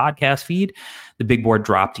on the podcast feed, the big board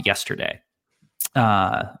dropped yesterday.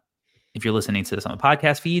 If you're listening to this on the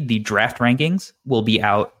podcast feed, the draft rankings will be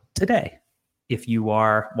out today. If you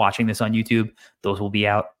are watching this on YouTube, those will be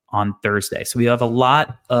out on Thursday. So we have a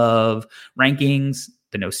lot of rankings,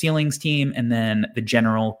 the No Ceilings team, and then the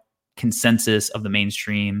general consensus of the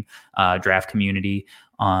mainstream draft community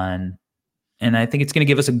on. And I think it's going to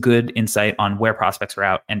give us a good insight on where prospects are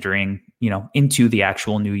out entering, into the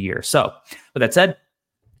actual new year. So with that said,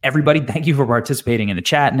 everybody, thank you for participating in the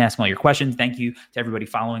chat and asking all your questions. Thank you to everybody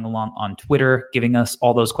following along on Twitter, giving us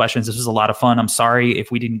all those questions. This was a lot of fun. I'm sorry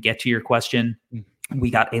if we didn't get to your question.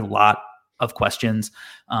 We got a lot of questions,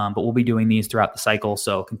 but we'll be doing these throughout the cycle.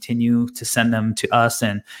 So continue to send them to us.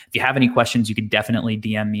 And if you have any questions, you can definitely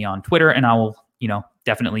DM me on Twitter, and I will,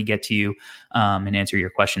 definitely get to you and answer your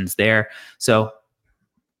questions there. So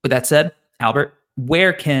with that said, Albert,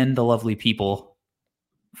 where can the lovely people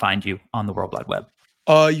find you on the World Wide Web?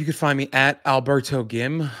 You can find me at Alberto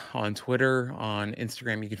Gim on Twitter. On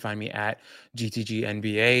Instagram, you can find me at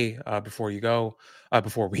GTGNBA. Before we go, I have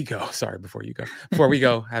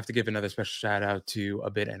to give another special shout out to A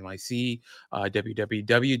Bit NYC,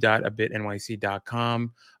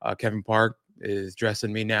 www.abitnyc.com. Kevin Park is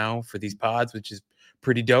dressing me now for these pods, which is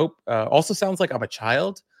pretty dope. Also sounds like I'm a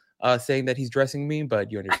child saying that he's dressing me,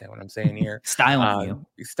 but you understand what I'm saying here. Styling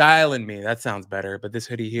me. That sounds better. But this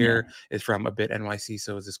hoodie here is from A Bit NYC.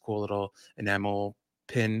 So it's this cool little enamel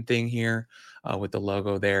pin thing here with the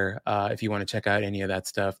logo there. If you want to check out any of that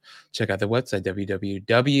stuff, check out the website,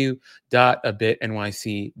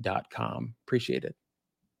 www.abitnyc.com. Appreciate it.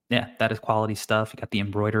 Yeah, that is quality stuff. You got the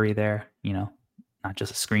embroidery there, not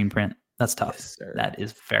just a screen print. That's tough. Yes, sir. That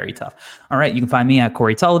is very tough. All right. You can find me at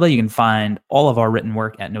Corey Tulliva. You can find all of our written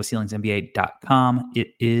work at NoCeilingsNBA.com. It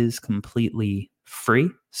is completely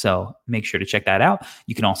free, so make sure to check that out.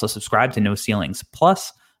 You can also subscribe to No Ceilings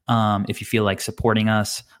Plus if you feel like supporting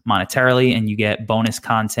us monetarily, and you get bonus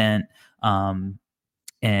content and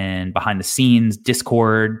behind the scenes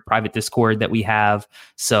Discord, private Discord that we have.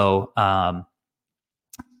 So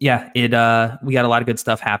we got a lot of good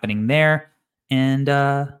stuff happening there. And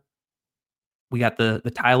we got the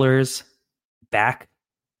Tylers back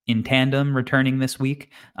in tandem returning this week.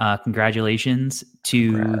 Congratulations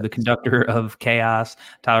to the conductor of Chaos,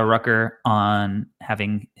 Tyler Rucker, on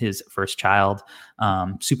having his first child.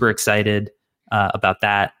 Super excited about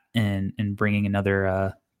that and bringing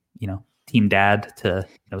another, team dad to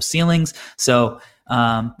No Ceilings. So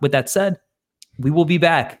with that said, we will be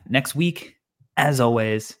back next week. As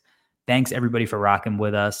always, thanks everybody for rocking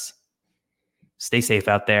with us. Stay safe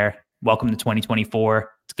out there. Welcome to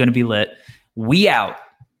 2024. It's going to be lit. We out.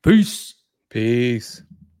 Peace. Peace.